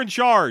 Piggy. You're in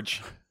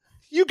charge.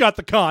 You got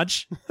the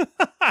conch.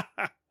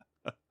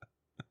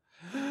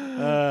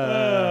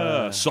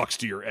 Sucks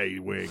to your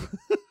A-wing.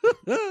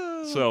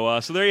 So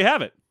there you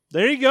have it.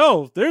 There you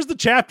go. There's the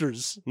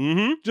chapters.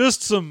 Mm-hmm.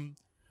 Just some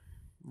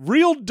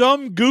real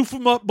dumb goof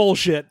 'em up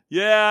bullshit.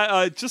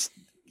 Yeah,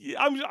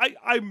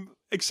 I'm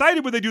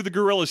excited when they do the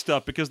guerrilla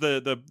stuff because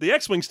the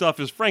X-wing stuff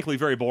is frankly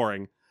very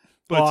boring.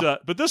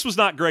 But this was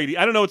not great.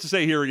 I don't know what to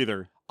say here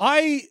either.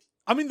 I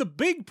mean, the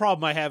big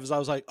problem I have is I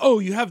was like, oh,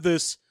 you have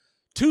this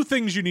 2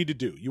 things you need to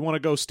do. You want to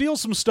go steal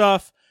some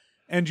stuff,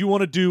 and you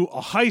want to do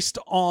a heist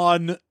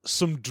on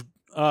some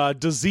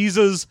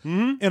diseases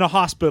in a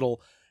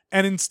hospital.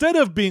 And instead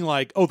of being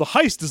like, oh, the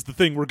heist is the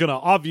thing we're going to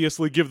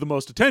obviously give the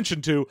most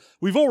attention to,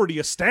 we've already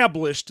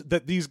established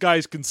that these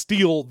guys can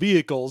steal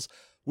vehicles.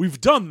 We've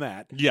done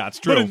that. Yeah, it's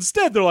true. But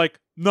instead, they're like,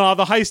 nah,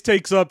 the heist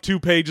takes up 2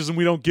 pages and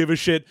we don't give a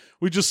shit.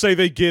 We just say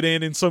they get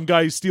in and some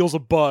guy steals a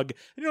bug.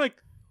 And you're like,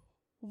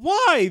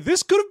 why?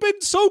 This could have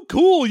been so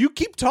cool. You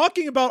keep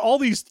talking about all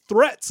these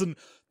threats and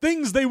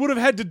things they would have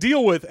had to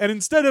deal with. And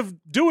instead of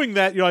doing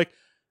that, you're like,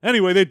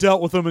 anyway, they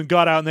dealt with them and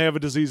got out and they have a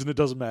disease and it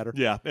doesn't matter.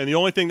 Yeah, and the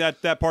only thing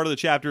that part of the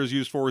chapter is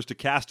used for is to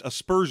cast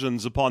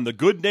aspersions upon the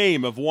good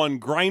name of one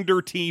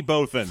Grinder T.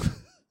 Bothan.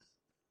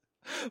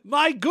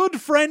 My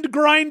good friend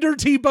Grinder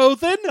T.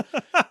 Bothan.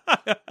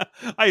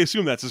 I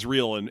assume that's his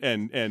real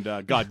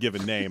and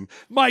God-given name.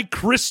 My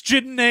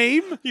Christian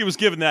name. He was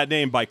given that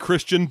name by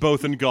Christian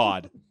Bothan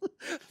God.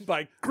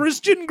 By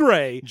Christian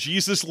Grey.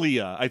 Jesus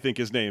Leah, I think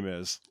his name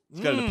is. It's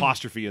got an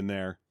apostrophe in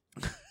there.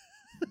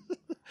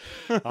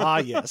 Ah,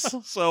 yes.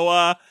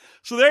 So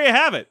there you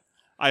have it.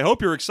 I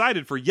hope you're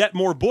excited for yet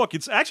more book.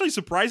 It's actually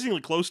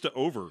surprisingly close to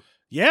over.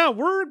 Yeah,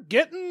 we're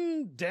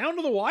getting down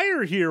to the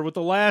wire here with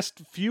the last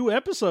few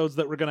episodes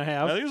that we're going to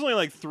have. There's only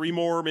like 3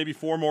 more, maybe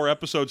 4 more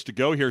episodes to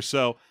go here.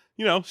 So,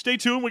 stay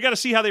tuned. We got to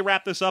see how they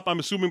wrap this up. I'm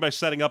assuming by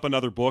setting up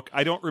another book.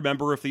 I don't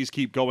remember if these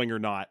keep going or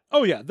not.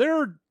 Oh, yeah.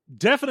 There are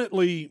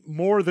definitely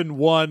more than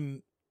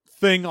one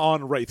thing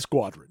on Wraith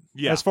Squadron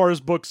as far as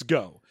books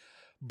go.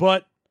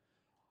 But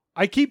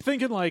I keep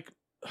thinking like,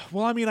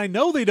 well, I mean, I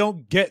know they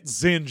don't get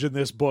Zinj in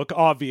this book,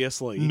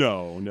 obviously.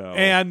 No.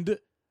 And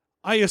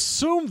I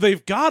assume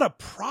they've got to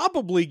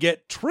probably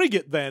get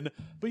Trigget then,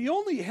 but you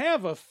only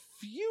have a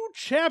few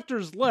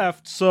chapters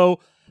left, so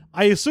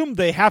I assume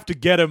they have to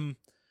get him,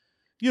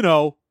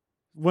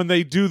 when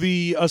they do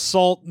the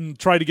assault and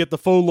try to get the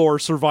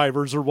Folor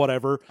survivors or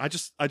whatever. I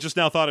just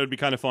now thought it would be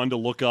kind of fun to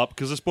look up,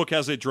 because this book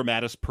has a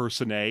dramatis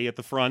personae at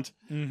the front,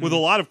 with a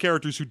lot of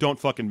characters who don't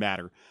fucking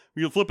matter.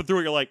 When you flip it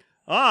through, you're like,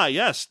 ah,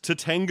 yes,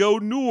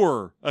 Tatango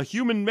Noor, a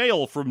human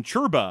male from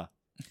Churba.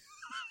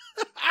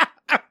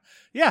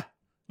 Yeah.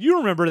 You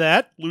remember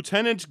that.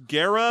 Lieutenant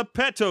Gara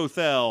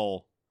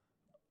Petothel.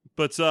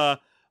 But I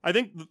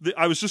think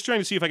I was just trying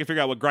to see if I could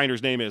figure out what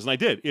Grinder's name is, and I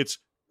did. It's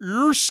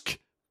Ursk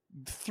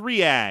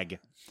Threag.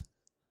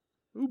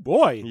 Oh,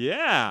 boy.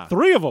 Yeah.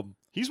 3 of them.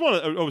 He is one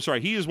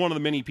of the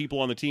many people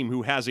on the team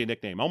who has a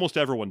nickname. Almost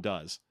everyone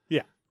does.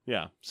 Yeah.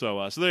 Yeah.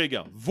 So there you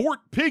go.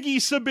 Vort Piggy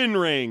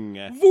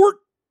Sabinring. Vort.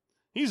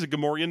 He's a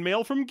Gamorrean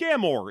male from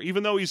Gamor,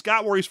 even though he's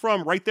got where he's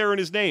from right there in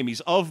his name.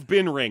 He's of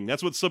Binring.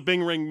 That's what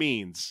Sabinring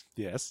means.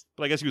 Yes.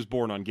 But I guess he was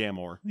born on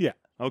Gamor. Yeah.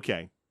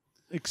 Okay.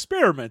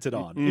 Experimented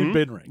on in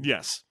Binring.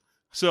 Yes.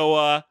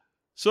 So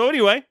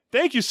anyway,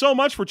 thank you so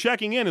much for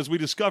checking in as we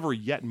discover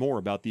yet more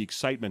about the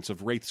excitements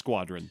of Wraith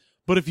Squadron.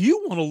 But if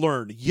you want to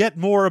learn yet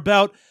more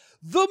about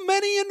the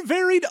many and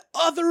varied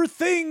other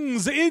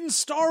things in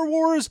Star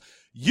Wars,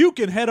 you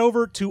can head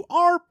over to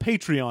our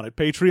Patreon at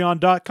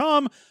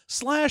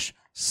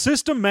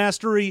patreon.com/System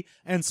Mastery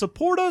and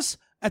support us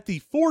at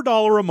the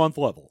 $4 a month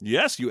level.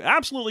 Yes, you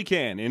absolutely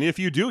can. And if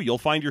you do, you'll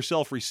find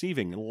yourself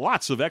receiving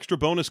lots of extra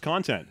bonus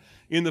content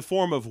in the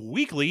form of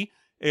weekly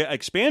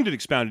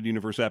expanded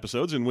universe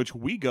episodes in which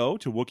we go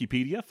to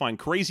Wikipedia, find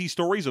crazy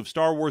stories of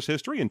Star Wars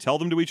history, and tell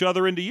them to each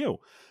other and to you.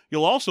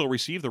 You'll also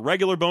receive the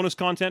regular bonus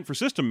content for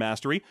System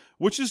Mastery,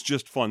 which is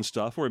just fun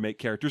stuff where we make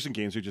characters and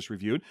games we just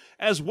reviewed,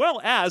 as well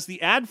as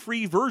the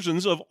ad-free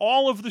versions of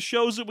all of the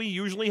shows that we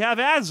usually have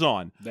ads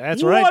on.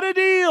 That's right. What a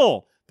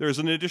deal! There's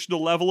an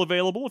additional level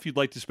available if you'd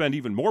like to spend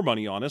even more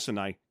money on us, and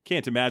I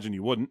can't imagine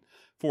you wouldn't.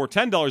 For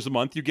 $10 a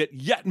month, you get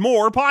yet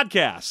more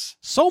podcasts.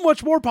 So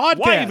much more podcasts.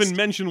 Why even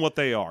mention what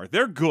they are?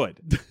 They're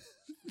good.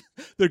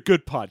 They're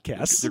good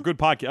podcasts. They're good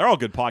podcasts. They're all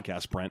good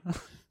podcasts, Brent.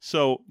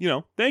 So,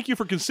 thank you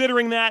for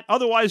considering that.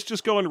 Otherwise,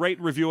 just go and rate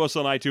and review us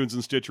on iTunes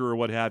and Stitcher or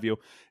what have you.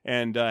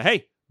 And,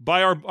 hey,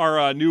 buy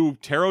our new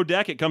tarot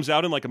deck. It comes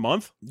out in like a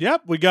month.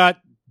 Yep, we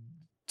got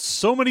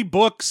so many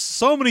books,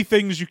 so many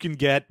things you can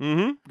get.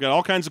 We got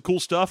all kinds of cool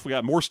stuff. We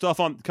got more stuff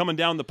coming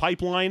down the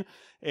pipeline.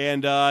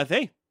 And,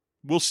 hey,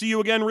 we'll see you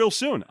again real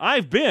soon.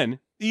 I've been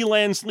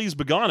Elan Sleaze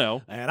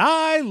Begano. And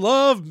I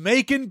love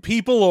making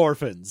people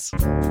orphans.